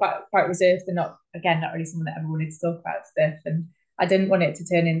private, but quite reserved, and not really someone that ever wanted to talk about stuff. And I didn't want it to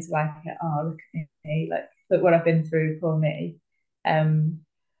turn into like, oh, look at me, like, look what I've been through, poor me.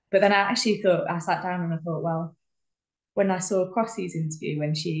 But then I sat down and I thought, well, when I saw Kate Cross's interview,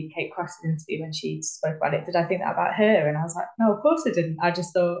 when she spoke about it, did I think that about her? And I was like, no, of course I didn't. I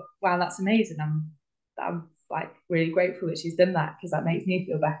just thought, wow, that's amazing. I'm like really grateful that she's done that, because that makes me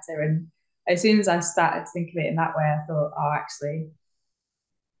feel better. And as soon as I started to think of it in that way, I thought, oh, actually,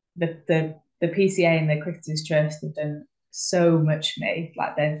 the PCA and the Cricketers Trust have done so much for me.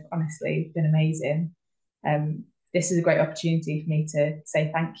 Like, they've honestly been amazing. This is a great opportunity for me to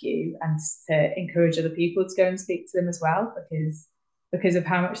say thank you, and to encourage other people to go and speak to them as well, because of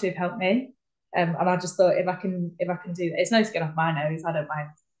how much they've helped me. And I just thought, if I can do that, it's no skin off my nose. I don't mind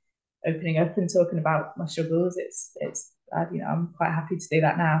opening up and talking about my struggles. I'm quite happy to do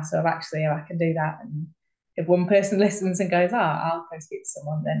that now. So if I can do that, and if one person listens and goes, oh, I'll go speak to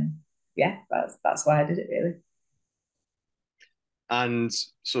someone, then yeah, that's why I did it, really. And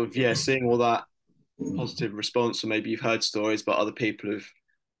sort of, yeah, seeing all that positive response, or maybe you've heard stories but other people have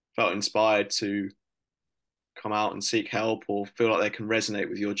felt inspired to come out and seek help, or feel like they can resonate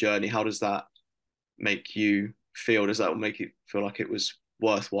with your journey, how does that make you feel? Does that make it feel like it was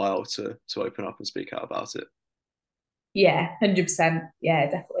worthwhile to open up and speak out about it? Yeah, 100%. Yeah,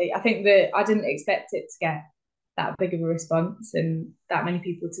 definitely. I think that I didn't expect it to get that big of a response, and that many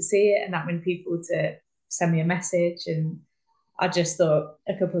people to see it, and that many people to send me a message. And I just thought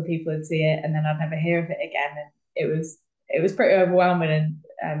a couple of people would see it, and then I'd never hear of it again. And it was pretty overwhelming.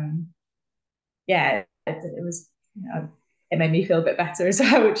 And yeah, it was, it made me feel a bit better as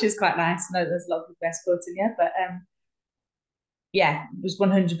well, which is quite nice. I know there's a lot of people supporting you, but yeah, it was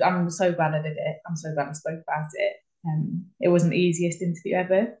 100. I'm so glad I did it. I'm so glad I spoke about it. It wasn't the easiest interview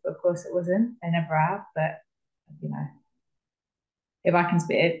ever, of course it wasn't. I never have, but you know, if I can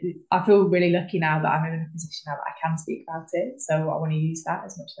speak, I feel really lucky now that I'm in a position now that I can speak about it. So I want to use that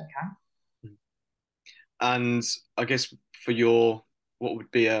as much as I can. And I guess what would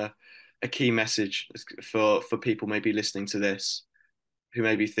be a key message for people maybe listening to this, who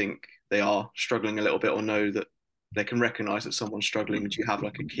maybe think they are struggling a little bit, or know that they can recognize that someone's struggling? Do you have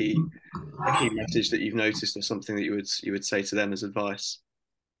like a key message that you've noticed, or something that you would say to them as advice?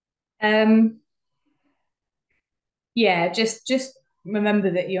 yeah, just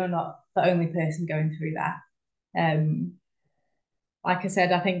remember that you're not the only person going through that. Um, like I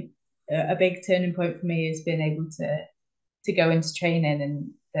said, I think a big turning point for me is being able to go into training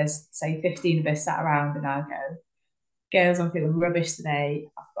and there's say 15 of us sat around and I go, girls, I'm feeling rubbish today.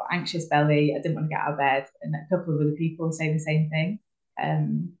 I've got anxious belly. I didn't want to get out of bed, and a couple of other people say the same thing.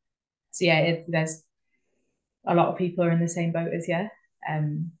 Um, so yeah, there's a lot of people are in the same boat as you.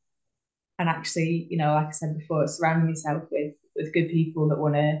 Um, and actually, like I said before, surrounding yourself with good people that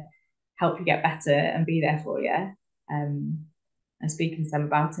want to help you get better and be there for you, and speaking to them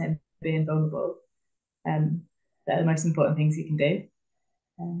about it and being vulnerable. They're the most important things you can do.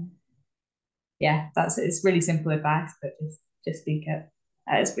 Um, yeah, it's really simple advice, but just speak up.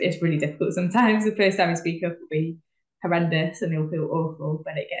 It's really difficult sometimes. The first time you speak up will be horrendous and you'll feel awful,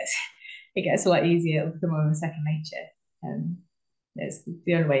 but it gets a lot easier. It'll become almost second nature. It's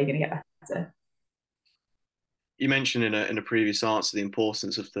the only way you're going to get better. You mentioned in a previous answer the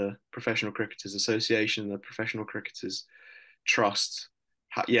importance of the Professional Cricketers Association, the Professional Cricketers Trust.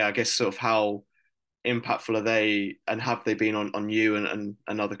 Yeah, I guess sort of how impactful are they, and have they been on you and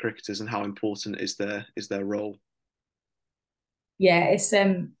other cricketers, and how important is their role? Yeah, it's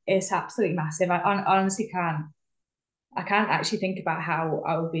absolutely massive. I honestly can't actually think about how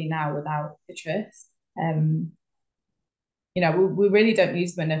I would be now without the trust. Um, we really don't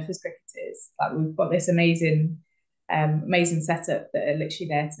use them enough as cricketers. Like we've got this amazing setup that are literally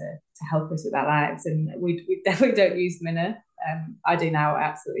there to help us with our lives, and we definitely don't use them enough. I do now. I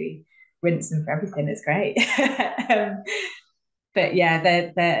absolutely rinse them for everything. It's great. But yeah,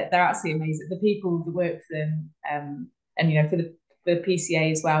 they're absolutely amazing. The people that work for them, and for the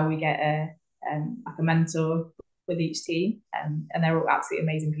PCA as well, we get like a mentor with each team, and they're all absolutely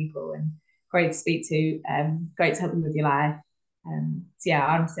amazing people and great to speak to, great to help them with your life. So yeah,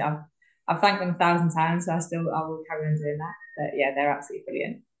 honestly, I've thanked them 1,000 times, so I will carry on doing that. But yeah, they're absolutely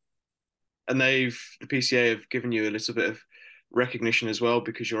brilliant. And the PCA have given you a little bit of recognition as well,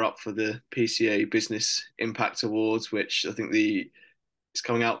 because you're up for the PCA Business Impact Awards, which I think it's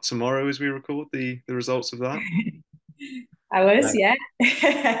coming out tomorrow as we record the results of that. I was, yeah.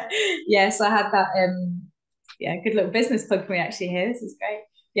 Yes, I had that. Yeah, good little business plug for me actually here. This is great.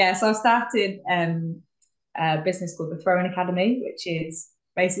 Yeah, so I started a business called the Throwing Academy, which is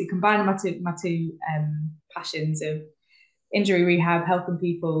basically combining my two passions of injury rehab, helping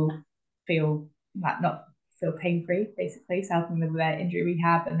people feel like not feel pain free, basically, so helping them with their injury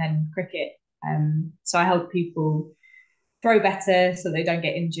rehab, and then cricket. So I help people throw better so they don't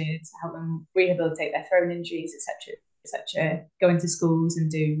get injured, help them rehabilitate their throwing injuries, etc., etc. Go into schools and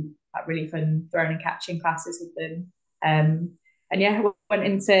do like really fun throwing and catching classes with them. And yeah, I went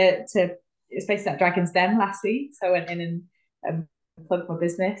into it's basically at Dragon's Den last week, so I went in and plugged my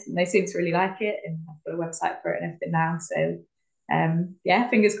business, and they seem to really like it, and I've got a website for it and everything now. So yeah,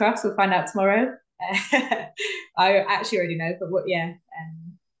 fingers crossed, we'll find out tomorrow. I actually already know, but yeah,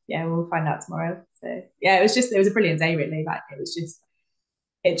 we'll find out tomorrow. So yeah, it was a brilliant day really. Like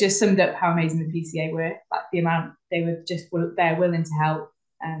it just summed up how amazing the PCA were. Like the amount they were they're willing to help.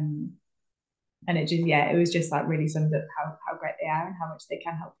 And it was just like really summed up how great they are and how much they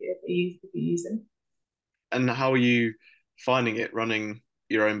can help you if you use them. And how are you finding it running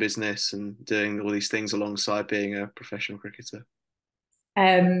your own business and doing all these things alongside being a professional cricketer?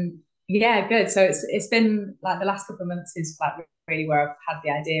 Yeah, good. So it's been like the last couple of months is like really where I've had the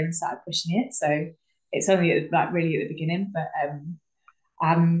idea and started pushing it. So it's only like really at the beginning, but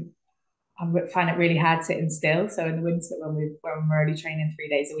I'm I find it really hard sitting still. So in the winter when we're only training 3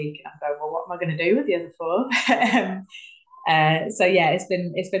 days a week, and I'm going, well, what am I going to do with the other four? So yeah, it's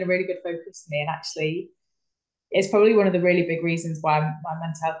been a really good focus for me, and actually, it's probably one of the really big reasons why my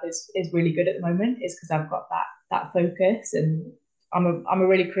mental health is really good at the moment is because I've got that focus, and I'm a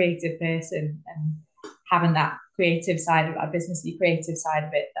really creative person, and having that creative side of that businessy creative side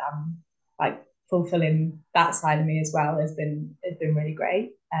of it, that I'm like fulfilling that side of me as well has been really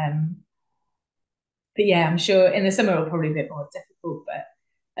great. But yeah, I'm sure in the summer it'll probably be a bit more difficult, but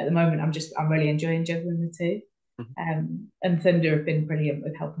at the moment I'm really enjoying juggling the two. And Thunder have been brilliant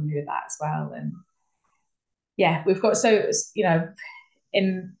with helping me with that as well. And yeah, we've got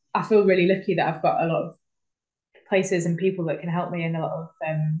in I feel really lucky that I've got a lot of places and people that can help me and a lot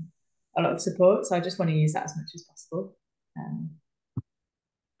of support. So I just want to use that as much as possible.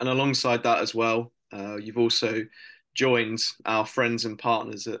 And alongside that as well, you've also joined our friends and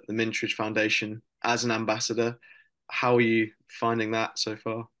partners at the Mintridge Foundation as an ambassador. How are you finding that so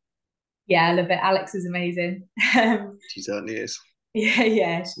far? Yeah, I love it. Alex is amazing. She certainly is.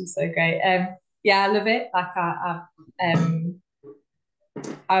 Yeah, she's so great. Yeah, I love it. Like I've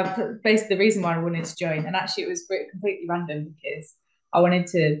basically the reason why I wanted to join, and actually it was completely random because I wanted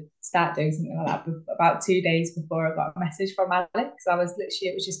to start doing something like that about 2 days before I got a message from Alex. I was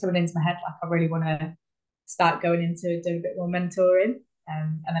literally, it was just coming into my head like I really want to start going into doing a bit more mentoring.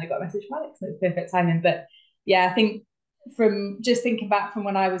 And then I got a message from Alex, and it was perfect timing. But yeah, I think from just thinking back from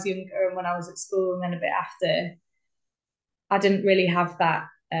when I was younger and when I was at school and then a bit after, I didn't really have that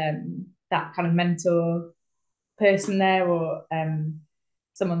that kind of mentor person there, or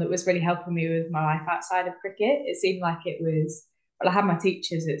someone that was really helping me with my life outside of cricket. It seemed like it was, well, I had my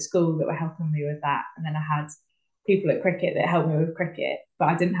teachers at school that were helping me with that, and then I had people at cricket that helped me with cricket, but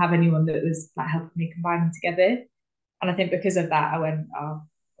I didn't have anyone that was like helping me combine them together. And I think because of that, I went, oh,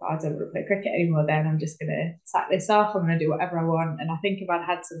 I don't want to play cricket anymore then. I'm just going to sack this off. I'm going to do whatever I want. And I think if I'd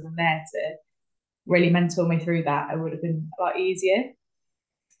had someone there to really mentor me through that, it would have been a lot easier.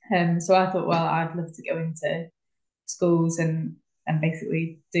 So I thought, well, I'd love to go into schools and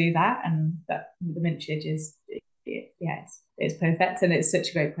basically do that. And that the Minchage is, yeah, it's perfect, and it's such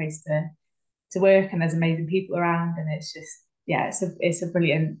a great place to work, and there's amazing people around, and it's just, yeah, it's a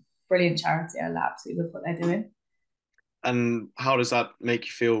brilliant charity. I absolutely love what they're doing. And how does that make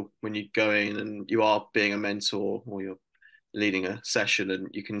you feel when you go in and you are being a mentor, or you're leading a session and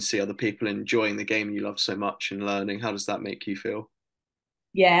you can see other people enjoying the game you love so much and learning? How does that make you feel?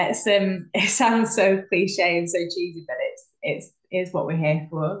 Yeah, it sounds so cliche and so cheesy, but it's what we're here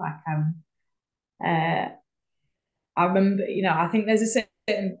for. Like I remember, I think there's a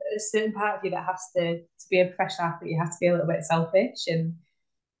certain part of you that has to be a professional athlete. You have to be a little bit selfish, and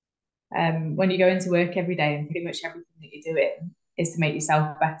when you go into work every day and pretty much everything that you're doing is to make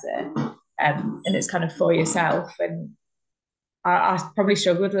yourself better, and it's kind of for yourself. And I probably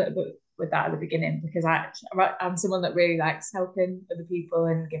struggled a little bit with that at the beginning, because I'm someone that really likes helping other people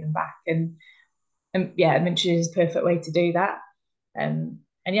and giving back, and yeah, Minchage is a perfect way to do that. And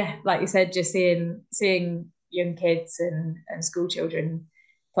yeah, like you said, just seeing young kids and school children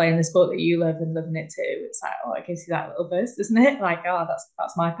playing the sport that you love and loving it too, it's like, oh, it gives you that little buzz, doesn't it? Like, oh,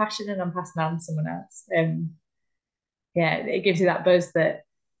 that's my passion, and I'm passing on to someone else. Yeah, it gives you that buzz that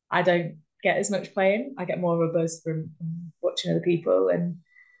I don't get as much playing. I get more of a buzz from watching other people, and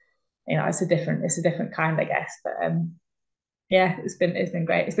it's a different kind, I guess. But yeah, it's been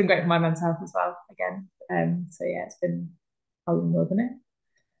great. It's been great for my mental health as well. Again, so yeah, I'm loving it.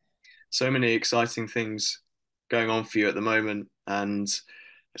 So many exciting things going on for you at the moment, and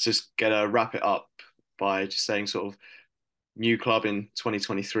let's just wrap it up by just saying, sort of, new club in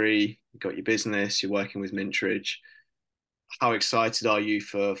 2023. You've got your business. You're working with Minchage. How excited are you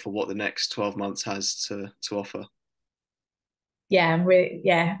for what the next 12 months has to offer? Yeah, I'm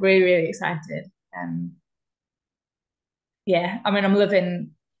really excited. Yeah, I mean,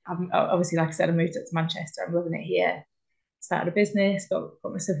 obviously, like I said, I moved up to Manchester. I'm loving it here. Started a business, got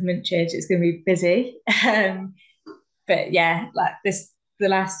myself a Minchage. It's going to be busy. But yeah, like this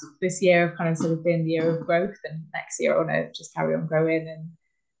year have kind of sort of been the year of growth, and next year I want to just carry on growing.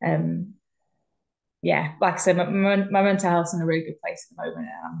 And yeah, like I said, my mental health's in a really good place at the moment,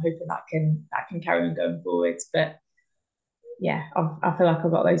 and I'm hoping that can carry on going forwards. But yeah, I feel like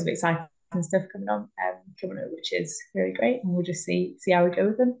I've got loads of exciting stuff coming up, which is really great, and we'll just see how we go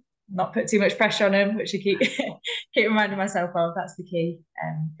with them. Not put too much pressure on them, which I keep keep reminding myself of. That's the key.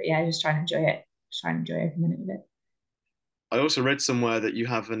 But yeah, just try and enjoy it. Just try and enjoy every minute of it. I also read somewhere that you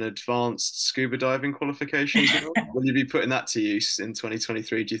have an advanced scuba diving qualification as well. Will you be putting that to use in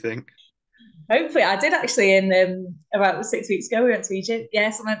 2023, do you think? Hopefully. I did actually in about 6 weeks ago. We went to Egypt.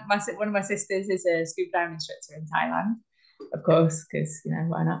 Yes, one of my sisters is a scuba diving instructor in Thailand, of course, because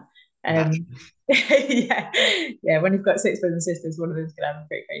why not? Yeah. When you've got 6 brothers and sisters, one of them's gonna have a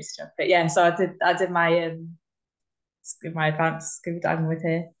pretty crazy job. But yeah, so I did my advanced scuba diving with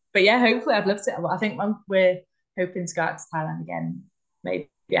her. But yeah, hopefully I'd love to. I think we're hoping to go out to Thailand again, maybe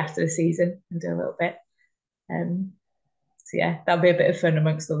after the season, and do a little bit. So yeah, that'll be a bit of fun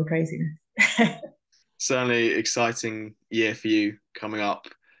amongst all the craziness. Certainly exciting year for you coming up.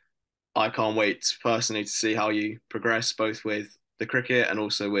 I can't wait personally to see how you progress, both with the cricket and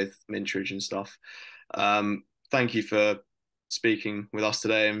also with Minchage and stuff. Thank you for speaking with us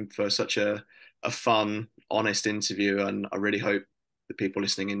today and for such a fun, honest interview. And I really hope the people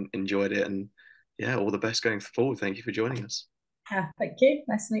listening enjoyed it. And yeah, all the best going forward. Thank you for joining us. Thank you.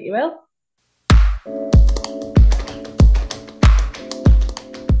 Nice to meet you, Will.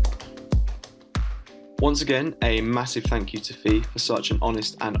 Once again, a massive thank you to Fee for such an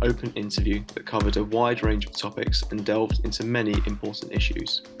honest and open interview that covered a wide range of topics and delved into many important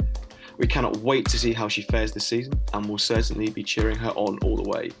issues. We cannot wait to see how she fares this season, and will certainly be cheering her on all the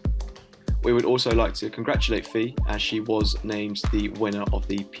way. We would also like to congratulate Fee, as she was named the winner of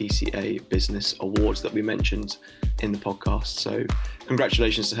the PCA Business Awards that we mentioned in the podcast. So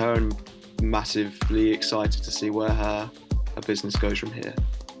congratulations to her, and massively excited to see where her business goes from here.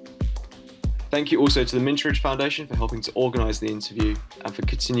 Thank you also to the Minteridge Foundation for helping to organise the interview and for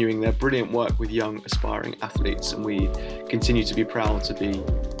continuing their brilliant work with young aspiring athletes, and we continue to be proud to be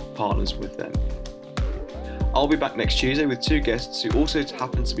partners with them. I'll be back next Tuesday with two guests who also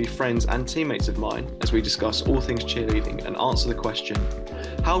happen to be friends and teammates of mine as we discuss all things cheerleading and answer the question,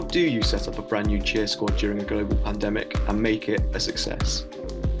 how do you set up a brand new cheer squad during a global pandemic and make it a success?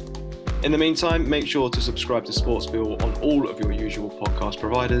 In the meantime, make sure to subscribe to SportSpiel on all of your usual podcast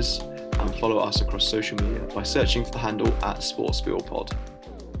providers and follow us across social media by searching for the handle @SportSpielPod.